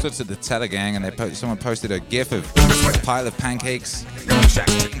 So to the Telegang, and someone posted a GIF of a pile of pancakes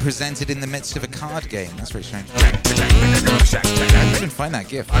presented in the midst of a card game. That's very strange. I couldn't find that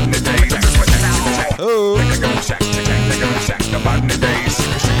GIF. Oh.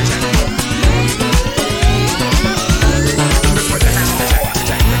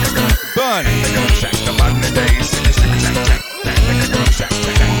 Burn.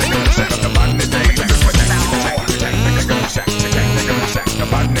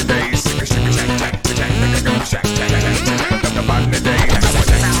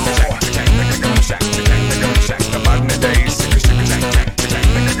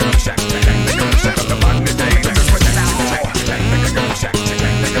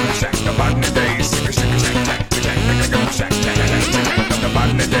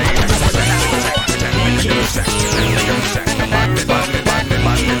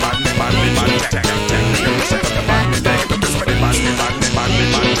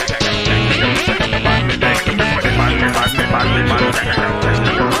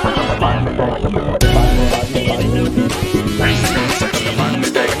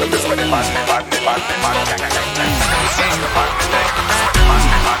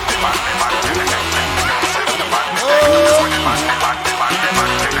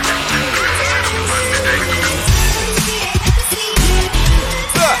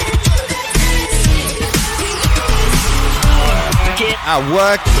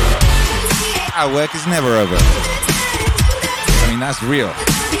 Our work is never over. I mean, that's real.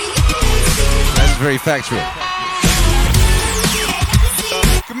 That's very factual.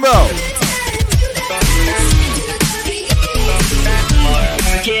 Come on.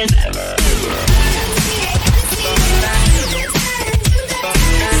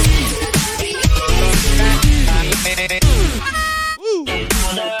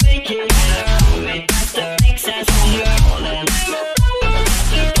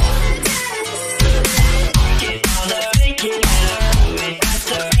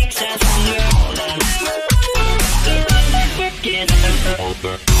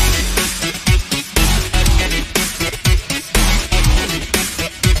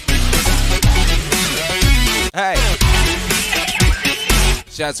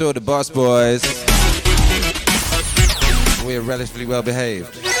 Shout out to all the boss boys. We're relatively well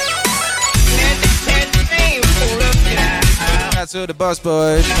behaved. Shout out to all the boss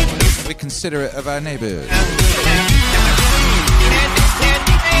boys. We're considerate of our neighbors. Shout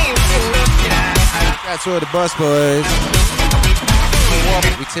out to all the boss boys.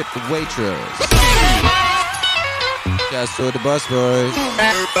 We tip the waitress. Shout out to all the boss boys.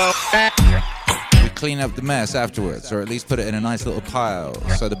 We clean up the mess afterwards, or at least put it in a nice little pile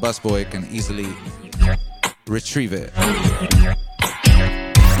so the busboy can easily retrieve it.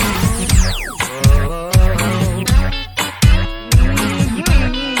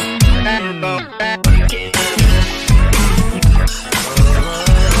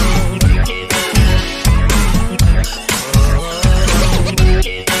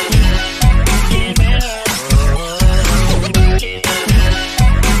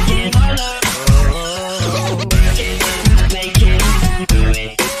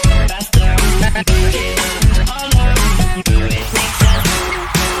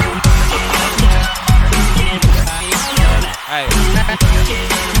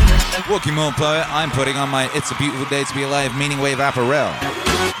 Wookie Moon Poet, I'm putting on my It's a Beautiful Day to Be Alive Meaningwave apparel.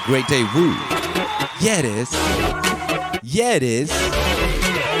 Great day, woo. Yeah, it is. Yeah, it is.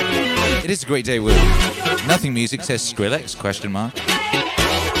 It is a great day, woo. Nothing Music says Skrillex, question mark.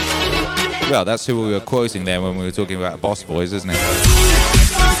 Well, that's who we were quoting there when we were talking about Boss Boys, isn't it?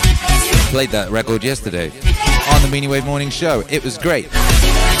 Played that record yesterday on the Meaningwave Morning Show. It was great.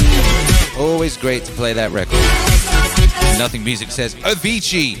 Always great to play that record. Nothing Music says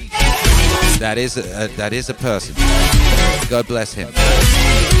Avicii. That is a person. God bless him.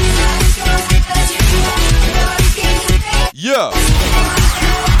 Yeah.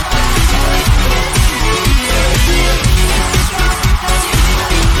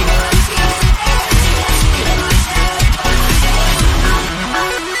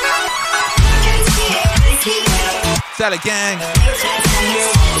 Salad gang.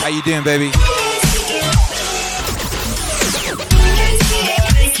 How you doing, baby?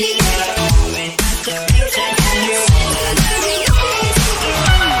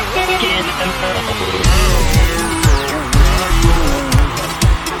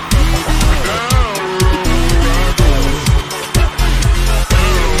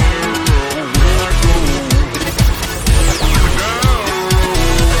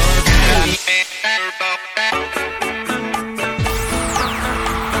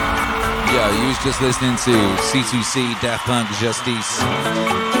 Just listening to C2C, Daft Punk, Justice,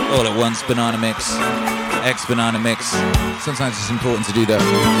 all at once, Banana Mix, X-Banana Mix. Sometimes it's important to do that.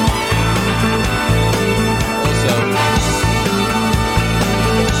 Also,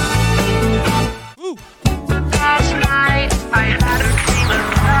 woo. Last night I had a dream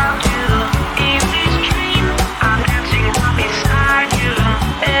about you. In this dream I'm dancing right beside you.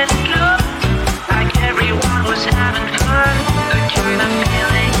 It looked like everyone was having fun. The kind of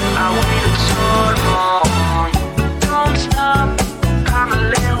feeling I waited so long. Don't stop, come a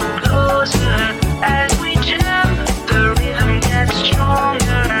little closer. As we jam, the rhythm gets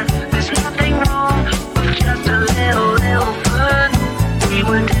stronger. There's nothing wrong with just a little fun. We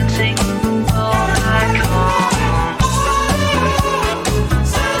were dancing all night long.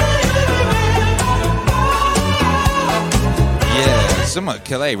 Yeah, someone,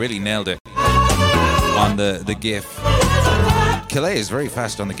 Calais really nailed it on the GIF. Calais is very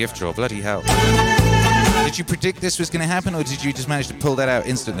fast on the GIF draw, bloody hell. Did you predict this was going to happen, or did you just manage to pull that out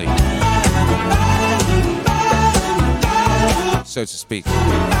instantly? So to speak.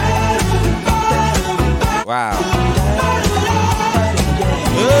 Wow.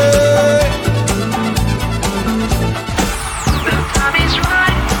 The time is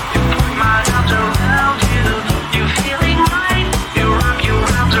right. You put my arms around you. You feeling right. You wrap your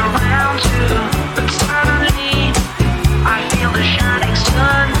arms around you. But suddenly I feel the shining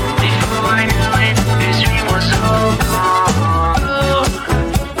sun. Before I knew it, this dream was all gone.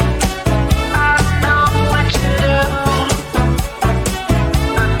 I don't know what to do.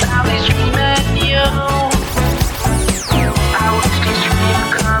 But now this dream and you. I wish this dream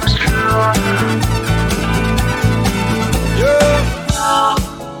comes true.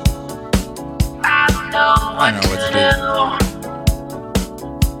 I know what to do.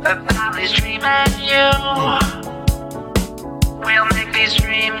 About this dream and you. We'll make this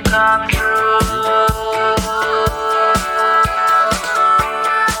dream come true.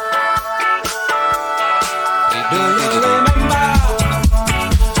 Do you remember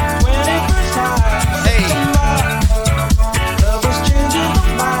when it first happened? Hey. Love was changing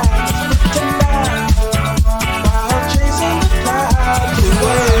my mind tonight while chasing the clouds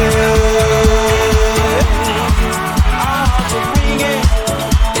away. Our hearts are ringing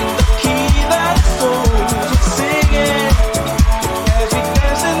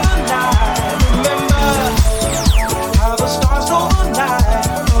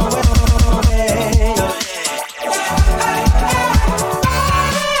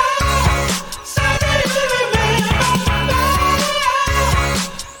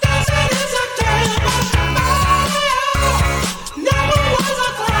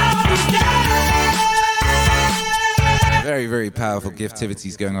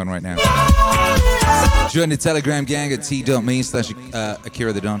activities going on right now. Join the Telegram gang at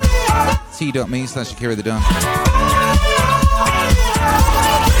t.me/Akira the Don. t.me/Akira the Don.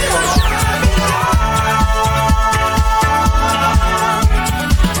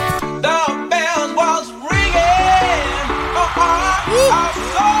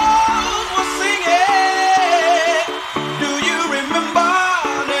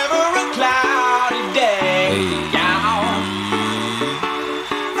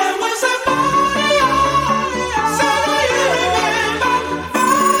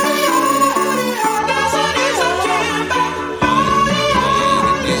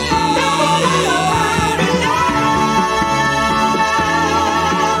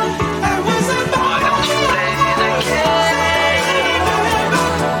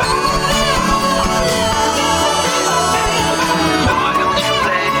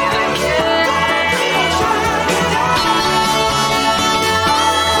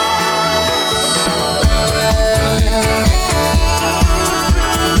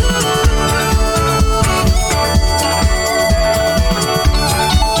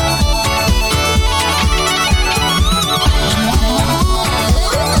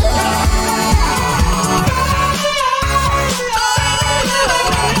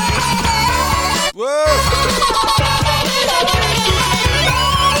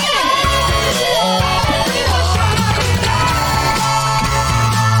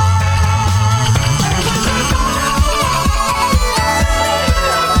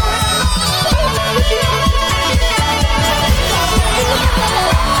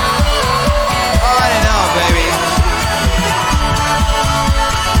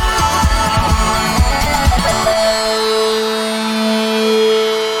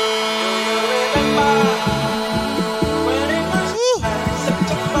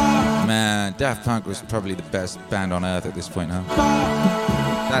 Daft Punk was probably the best band on earth at this point, huh?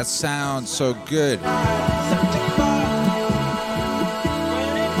 That sounds so good.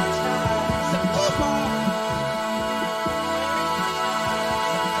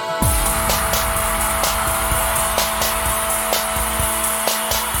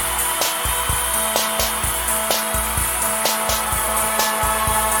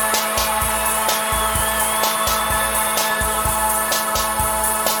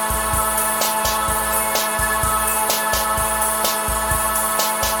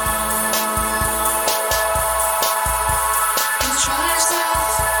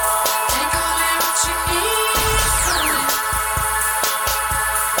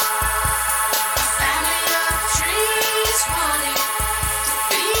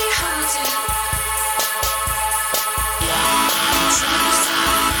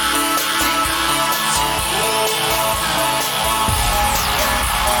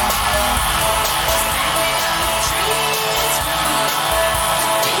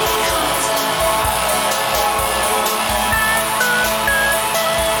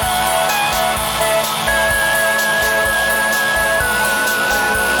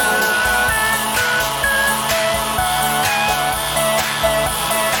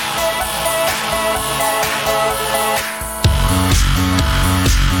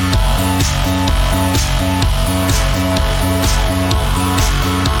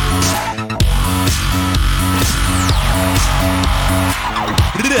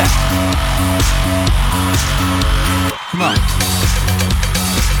 Come on.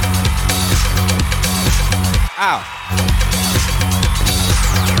 Ow.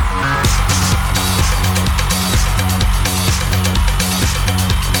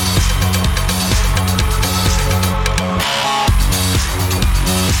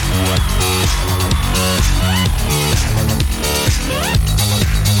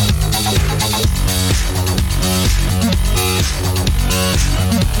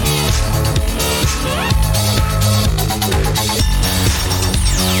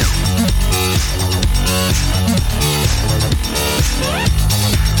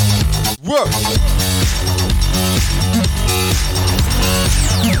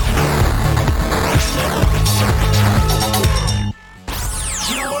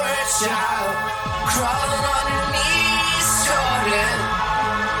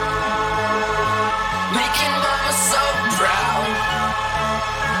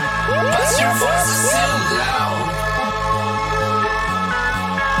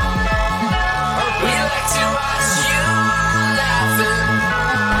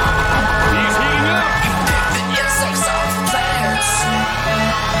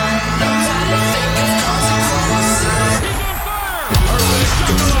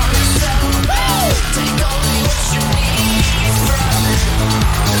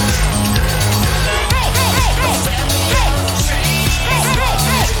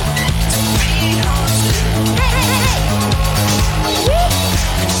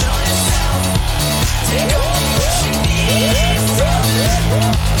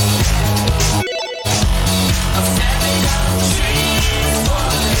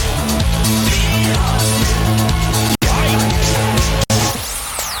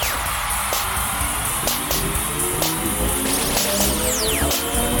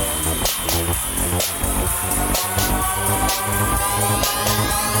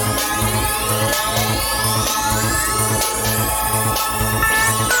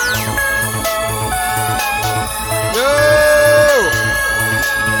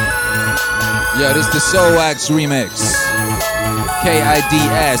 Yo, this is the Soul Wax remix.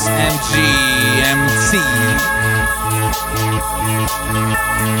 KIDS MGMT.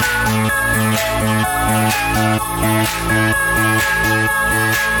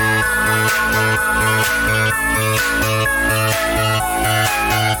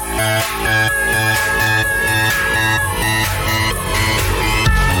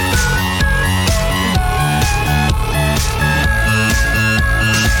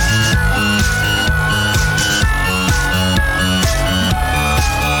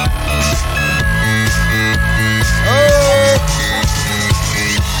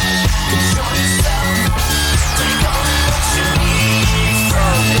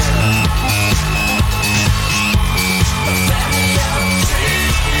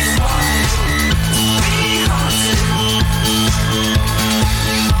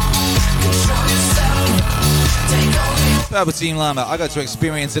 Purple Team Llama, I got to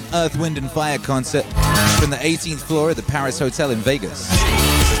experience an Earth, Wind and Fire concert from the 18th floor of the Paris Hotel in Vegas.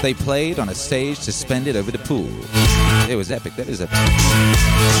 As they played on a stage suspended over the pool. It was epic, that is epic.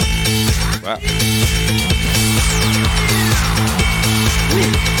 Wow.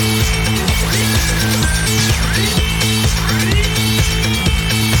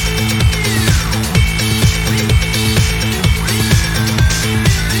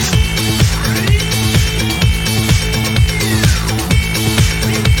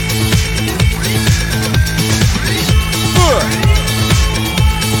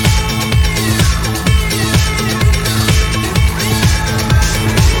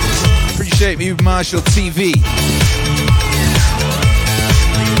 Appreciate me, Marshall TV.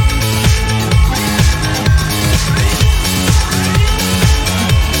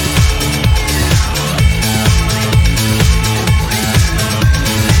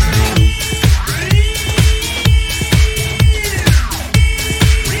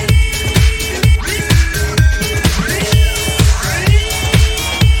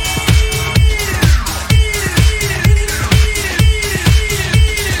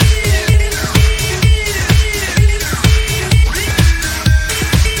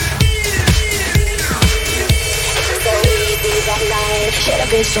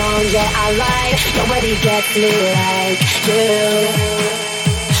 Strong, yeah, I lied. Nobody gets me like you.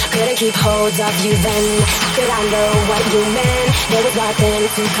 Couldn't keep hold of you then. How could I know what you meant? There was nothing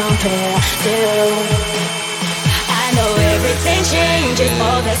to compare to. I know everything changes,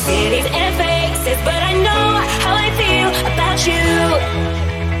 all the cities and faces, but I know how I feel about you.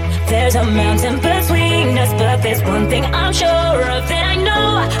 There's a mountain between us, but there's one thing I'm sure of, that I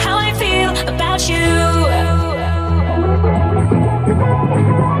know how I feel about you.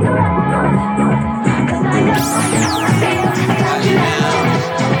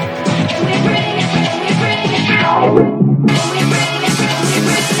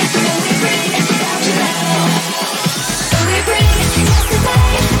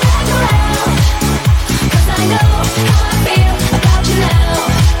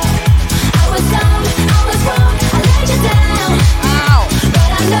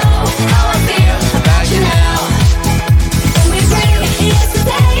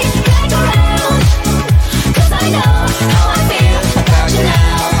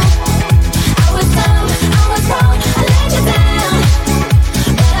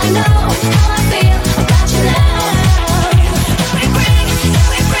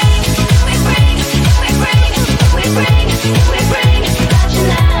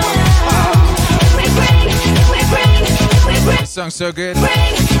 Song's so good, and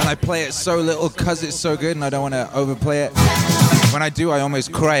I play it so little because it's so good, and I don't want to overplay it. When I do, I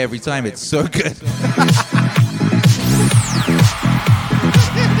almost cry every time. It's so good.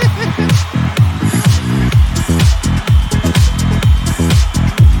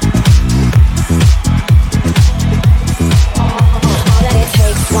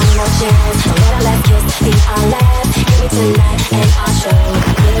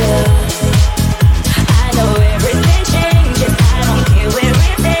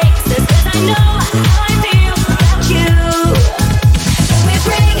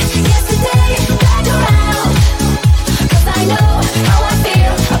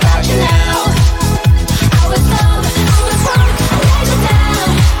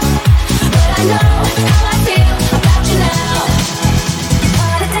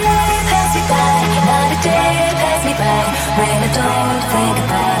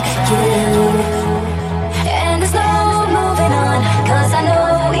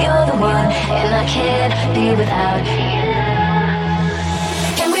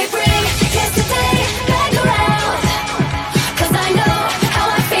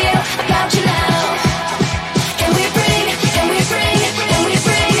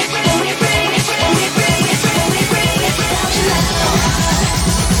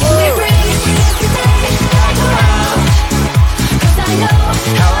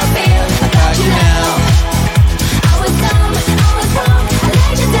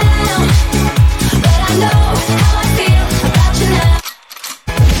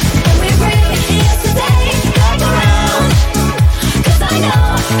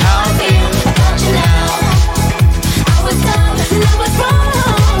 how I feel about you now. I was dumb and I was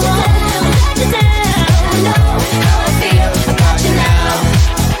wrong. Let you down. I know how I feel about you now.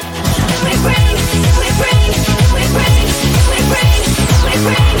 We bring about you now. We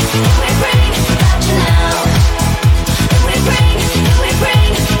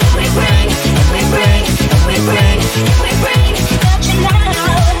bring about you now.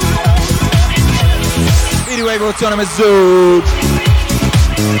 Meaningwave Autonomous Zoo.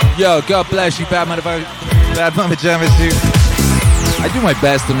 Yo, God bless you, Bad Mama Jammers too. I do my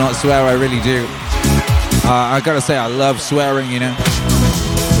best to not swear, I really do. I gotta say, I love swearing, you know.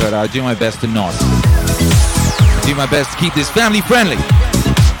 But I do my best to not. I do my best to keep this family friendly.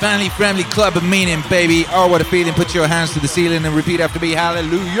 Family friendly club of meaning, baby. Oh, what a feeling. Put your hands to the ceiling and repeat after me.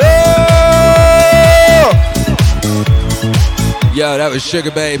 Hallelujah. Yo, that was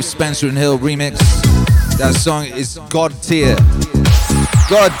Sugar Babe, Spencer and Hill remix. That song is God tier.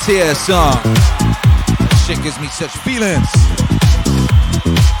 God tier song. That shit gives me such feelings.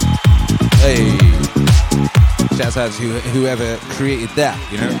 Hey. Shouts out to whoever created that,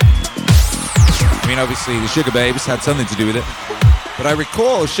 you know? I mean, obviously, the Sugar Babes had something to do with it. But I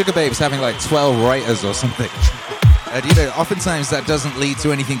recall Sugar Babes having like 12 writers or something. And, you know, oftentimes that doesn't lead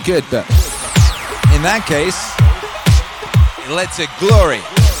to anything good, but in that case, it led to glory.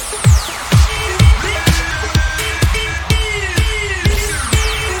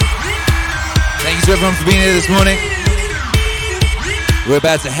 Thank you to everyone for being here this morning. We're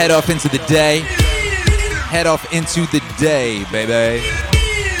about to head off into the day. Head off into the day, baby.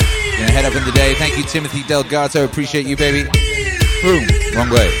 Gonna head up in the day. Thank you, Timothy Delgado. Appreciate you, baby. Boom. Wrong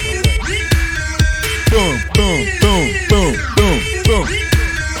way. Boom, boom, boom, boom, boom, boom.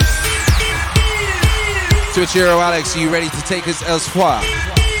 Twitch Hero Alex, are you ready to take us elsewhere?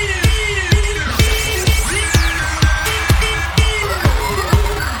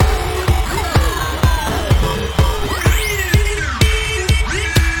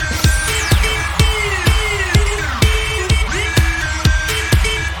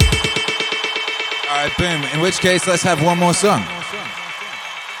 Alright, boom. In which case, let's have one more song.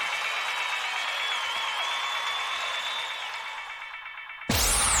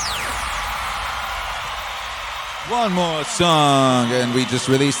 One more song, and we just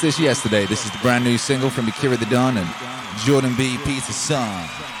released this yesterday. This is the brand new single from Akira the Don and Jordan B. Peter's song.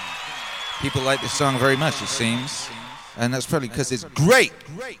 People like this song very much, it seems, and that's probably because it's great.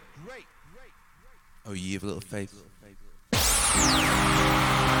 Oh, you have a little faith.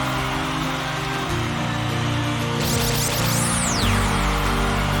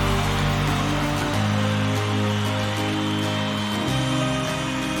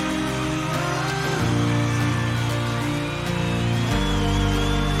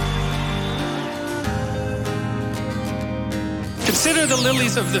 Consider the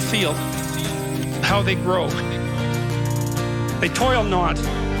lilies of the field, how they grow. They toil not,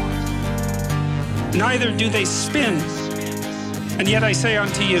 neither do they spin. And yet I say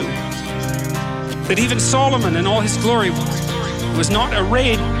unto you, that even Solomon in all his glory was not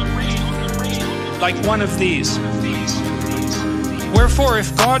arrayed like one of these. Wherefore,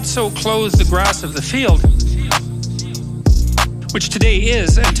 if God so clothes the grass of the field, which today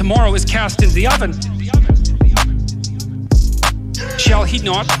is and tomorrow is cast into the oven, shall he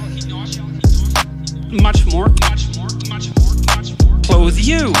not much more clothe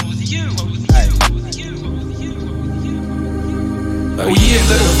you? Oh, ye of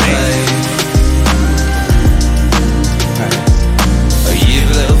little faith. Oh, ye of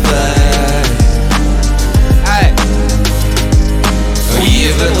little faith. Oh, ye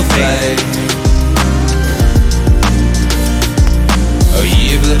of little faith. Oh,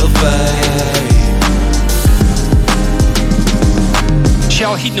 ye of little faith.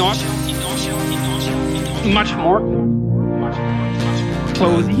 Shall he not much more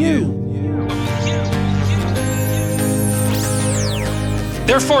clothe you?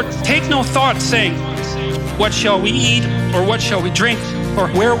 Therefore, take no thought, saying, what shall we eat, or what shall we drink, or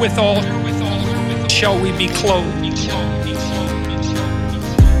wherewithal shall we be clothed?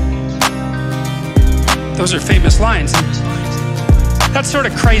 Those are famous lines. That's sort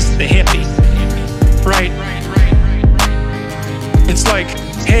of Christ the hippie, right? It's like,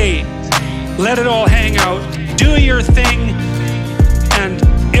 hey, let it all hang out, do your thing, and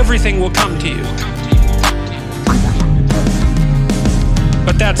everything will come to you.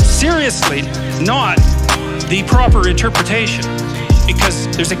 But that's seriously not the proper interpretation, because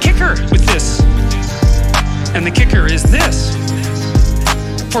there's a kicker with this. And the kicker is this.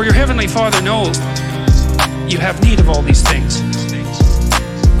 For your heavenly Father knows you have need of all these things.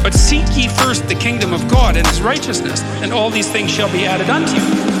 But seek ye first the kingdom of God and his righteousness, and all these things shall be added unto you.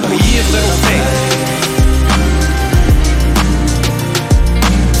 O ye of little faith.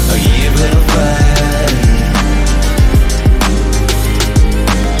 O ye of little faith.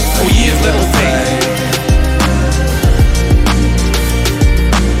 O ye of little faith.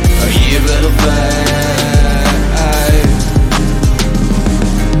 O ye of little faith.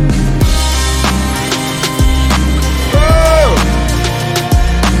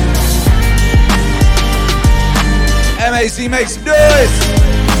 MAC, make some noise!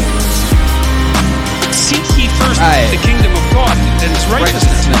 Seek ye first the kingdom of God and his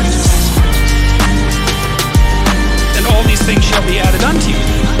righteousness, and all these things shall be added unto you.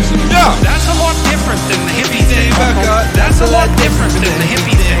 No! That's a lot different than the hippie thing. That's a lot different than the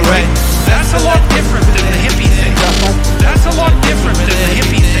hippie thing. Right? That's a lot different than the hippie thing. That's a lot different than the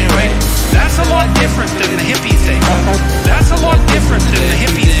hippie thing. Right? That's a lot different than the hippie thing. That's a lot different than the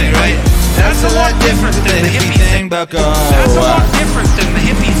hippie thing. Right? That's a lot different than the hippie thing. That's a lot different than the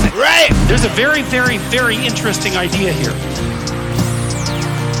hippie thing. Right! There's a very, very, very interesting idea here.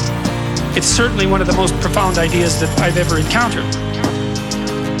 It's certainly one of the most profound ideas that I've ever encountered.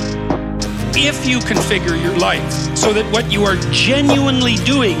 If you configure your life so that what you are genuinely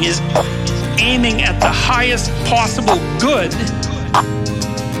doing is aiming at the highest possible good,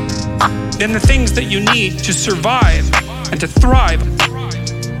 then the things that you need to survive and to thrive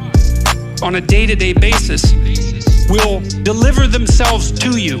on a day-to-day basis will deliver themselves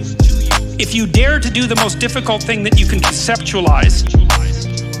to you. If you dare to do the most difficult thing that you can conceptualize,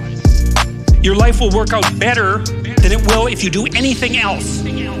 your life will work out better than it will if you do anything else.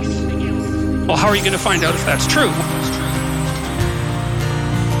 Well, how are you going to find out if that's true?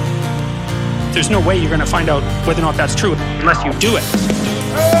 There's no way you're going to find out whether or not that's true unless you do it.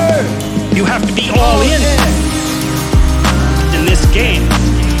 You have to be all in this game.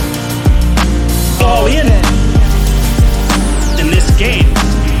 All in this game.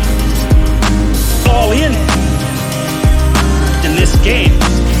 All in this game.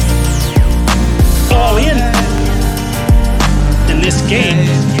 All in this game.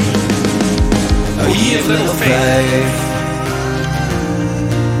 O ye of little faith.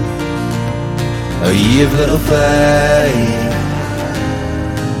 O ye of little faith.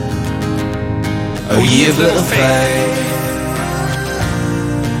 O ye of little faith.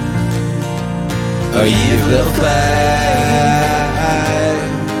 O ye of little faith.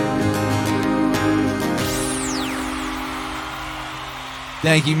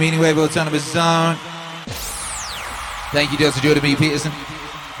 Thank you, Meaningwave Autonomous Zone. Thank you, Dr. Jordan B. Peterson.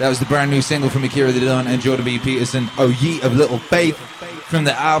 That was the brand new single from Akira the Don and Jordan B. Peterson, O Ye of Little Faith, from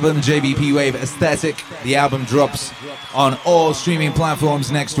the album JBP Wave Aesthetic. The album drops on all streaming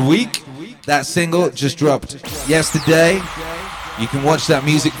platforms next week. That single just dropped yesterday. You can watch that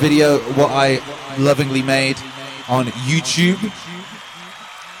music video, what I lovingly made, on YouTube,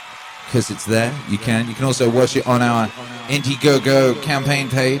 because it's there. You can also watch it on our Indiegogo campaign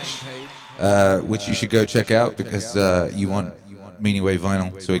page, which you should go check out because you want Meaningwave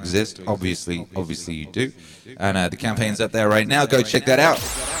vinyl to exist. Obviously you do. And the campaign's up there right now. Go check that out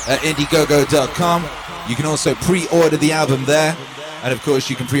at Indiegogo.com. You can also pre-order the album there. And of course,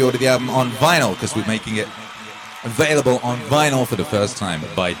 you can pre-order the album on vinyl because we're making it available on vinyl for the first time,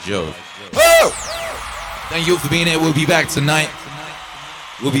 by Jove. Oh! Thank you all for being here. We'll be back tonight.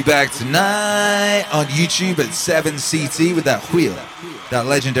 We'll be back tonight on YouTube at 7CT with that wheel, that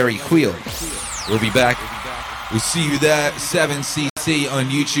legendary wheel. We'll be back. We'll see you there, 7CT on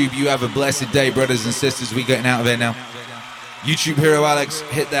YouTube. You have a blessed day, brothers and sisters. We getting out of here now. YouTube Hero Alex,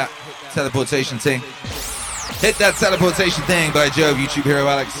 hit that teleportation thing. Hit that teleportation thing, by Jove. YouTube Hero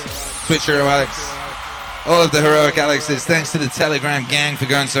Alex, Twitch Hero Alex, all of the heroic Alexes. Thanks to the Telegram gang for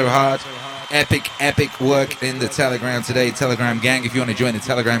going so hard. Epic work in the Telegram today. Telegram gang, if you want to join the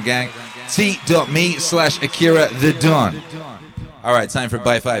Telegram gang, t.me/Akira the Don. All right, time for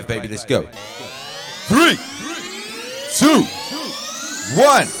Bye 5, baby. Let's go. 3, 2,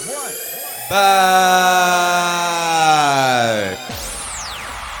 1. Bye.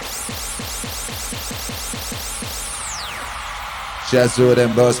 Shouts to all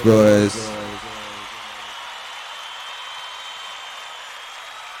them boss boys.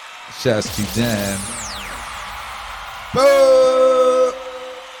 Shouts to them. Boom.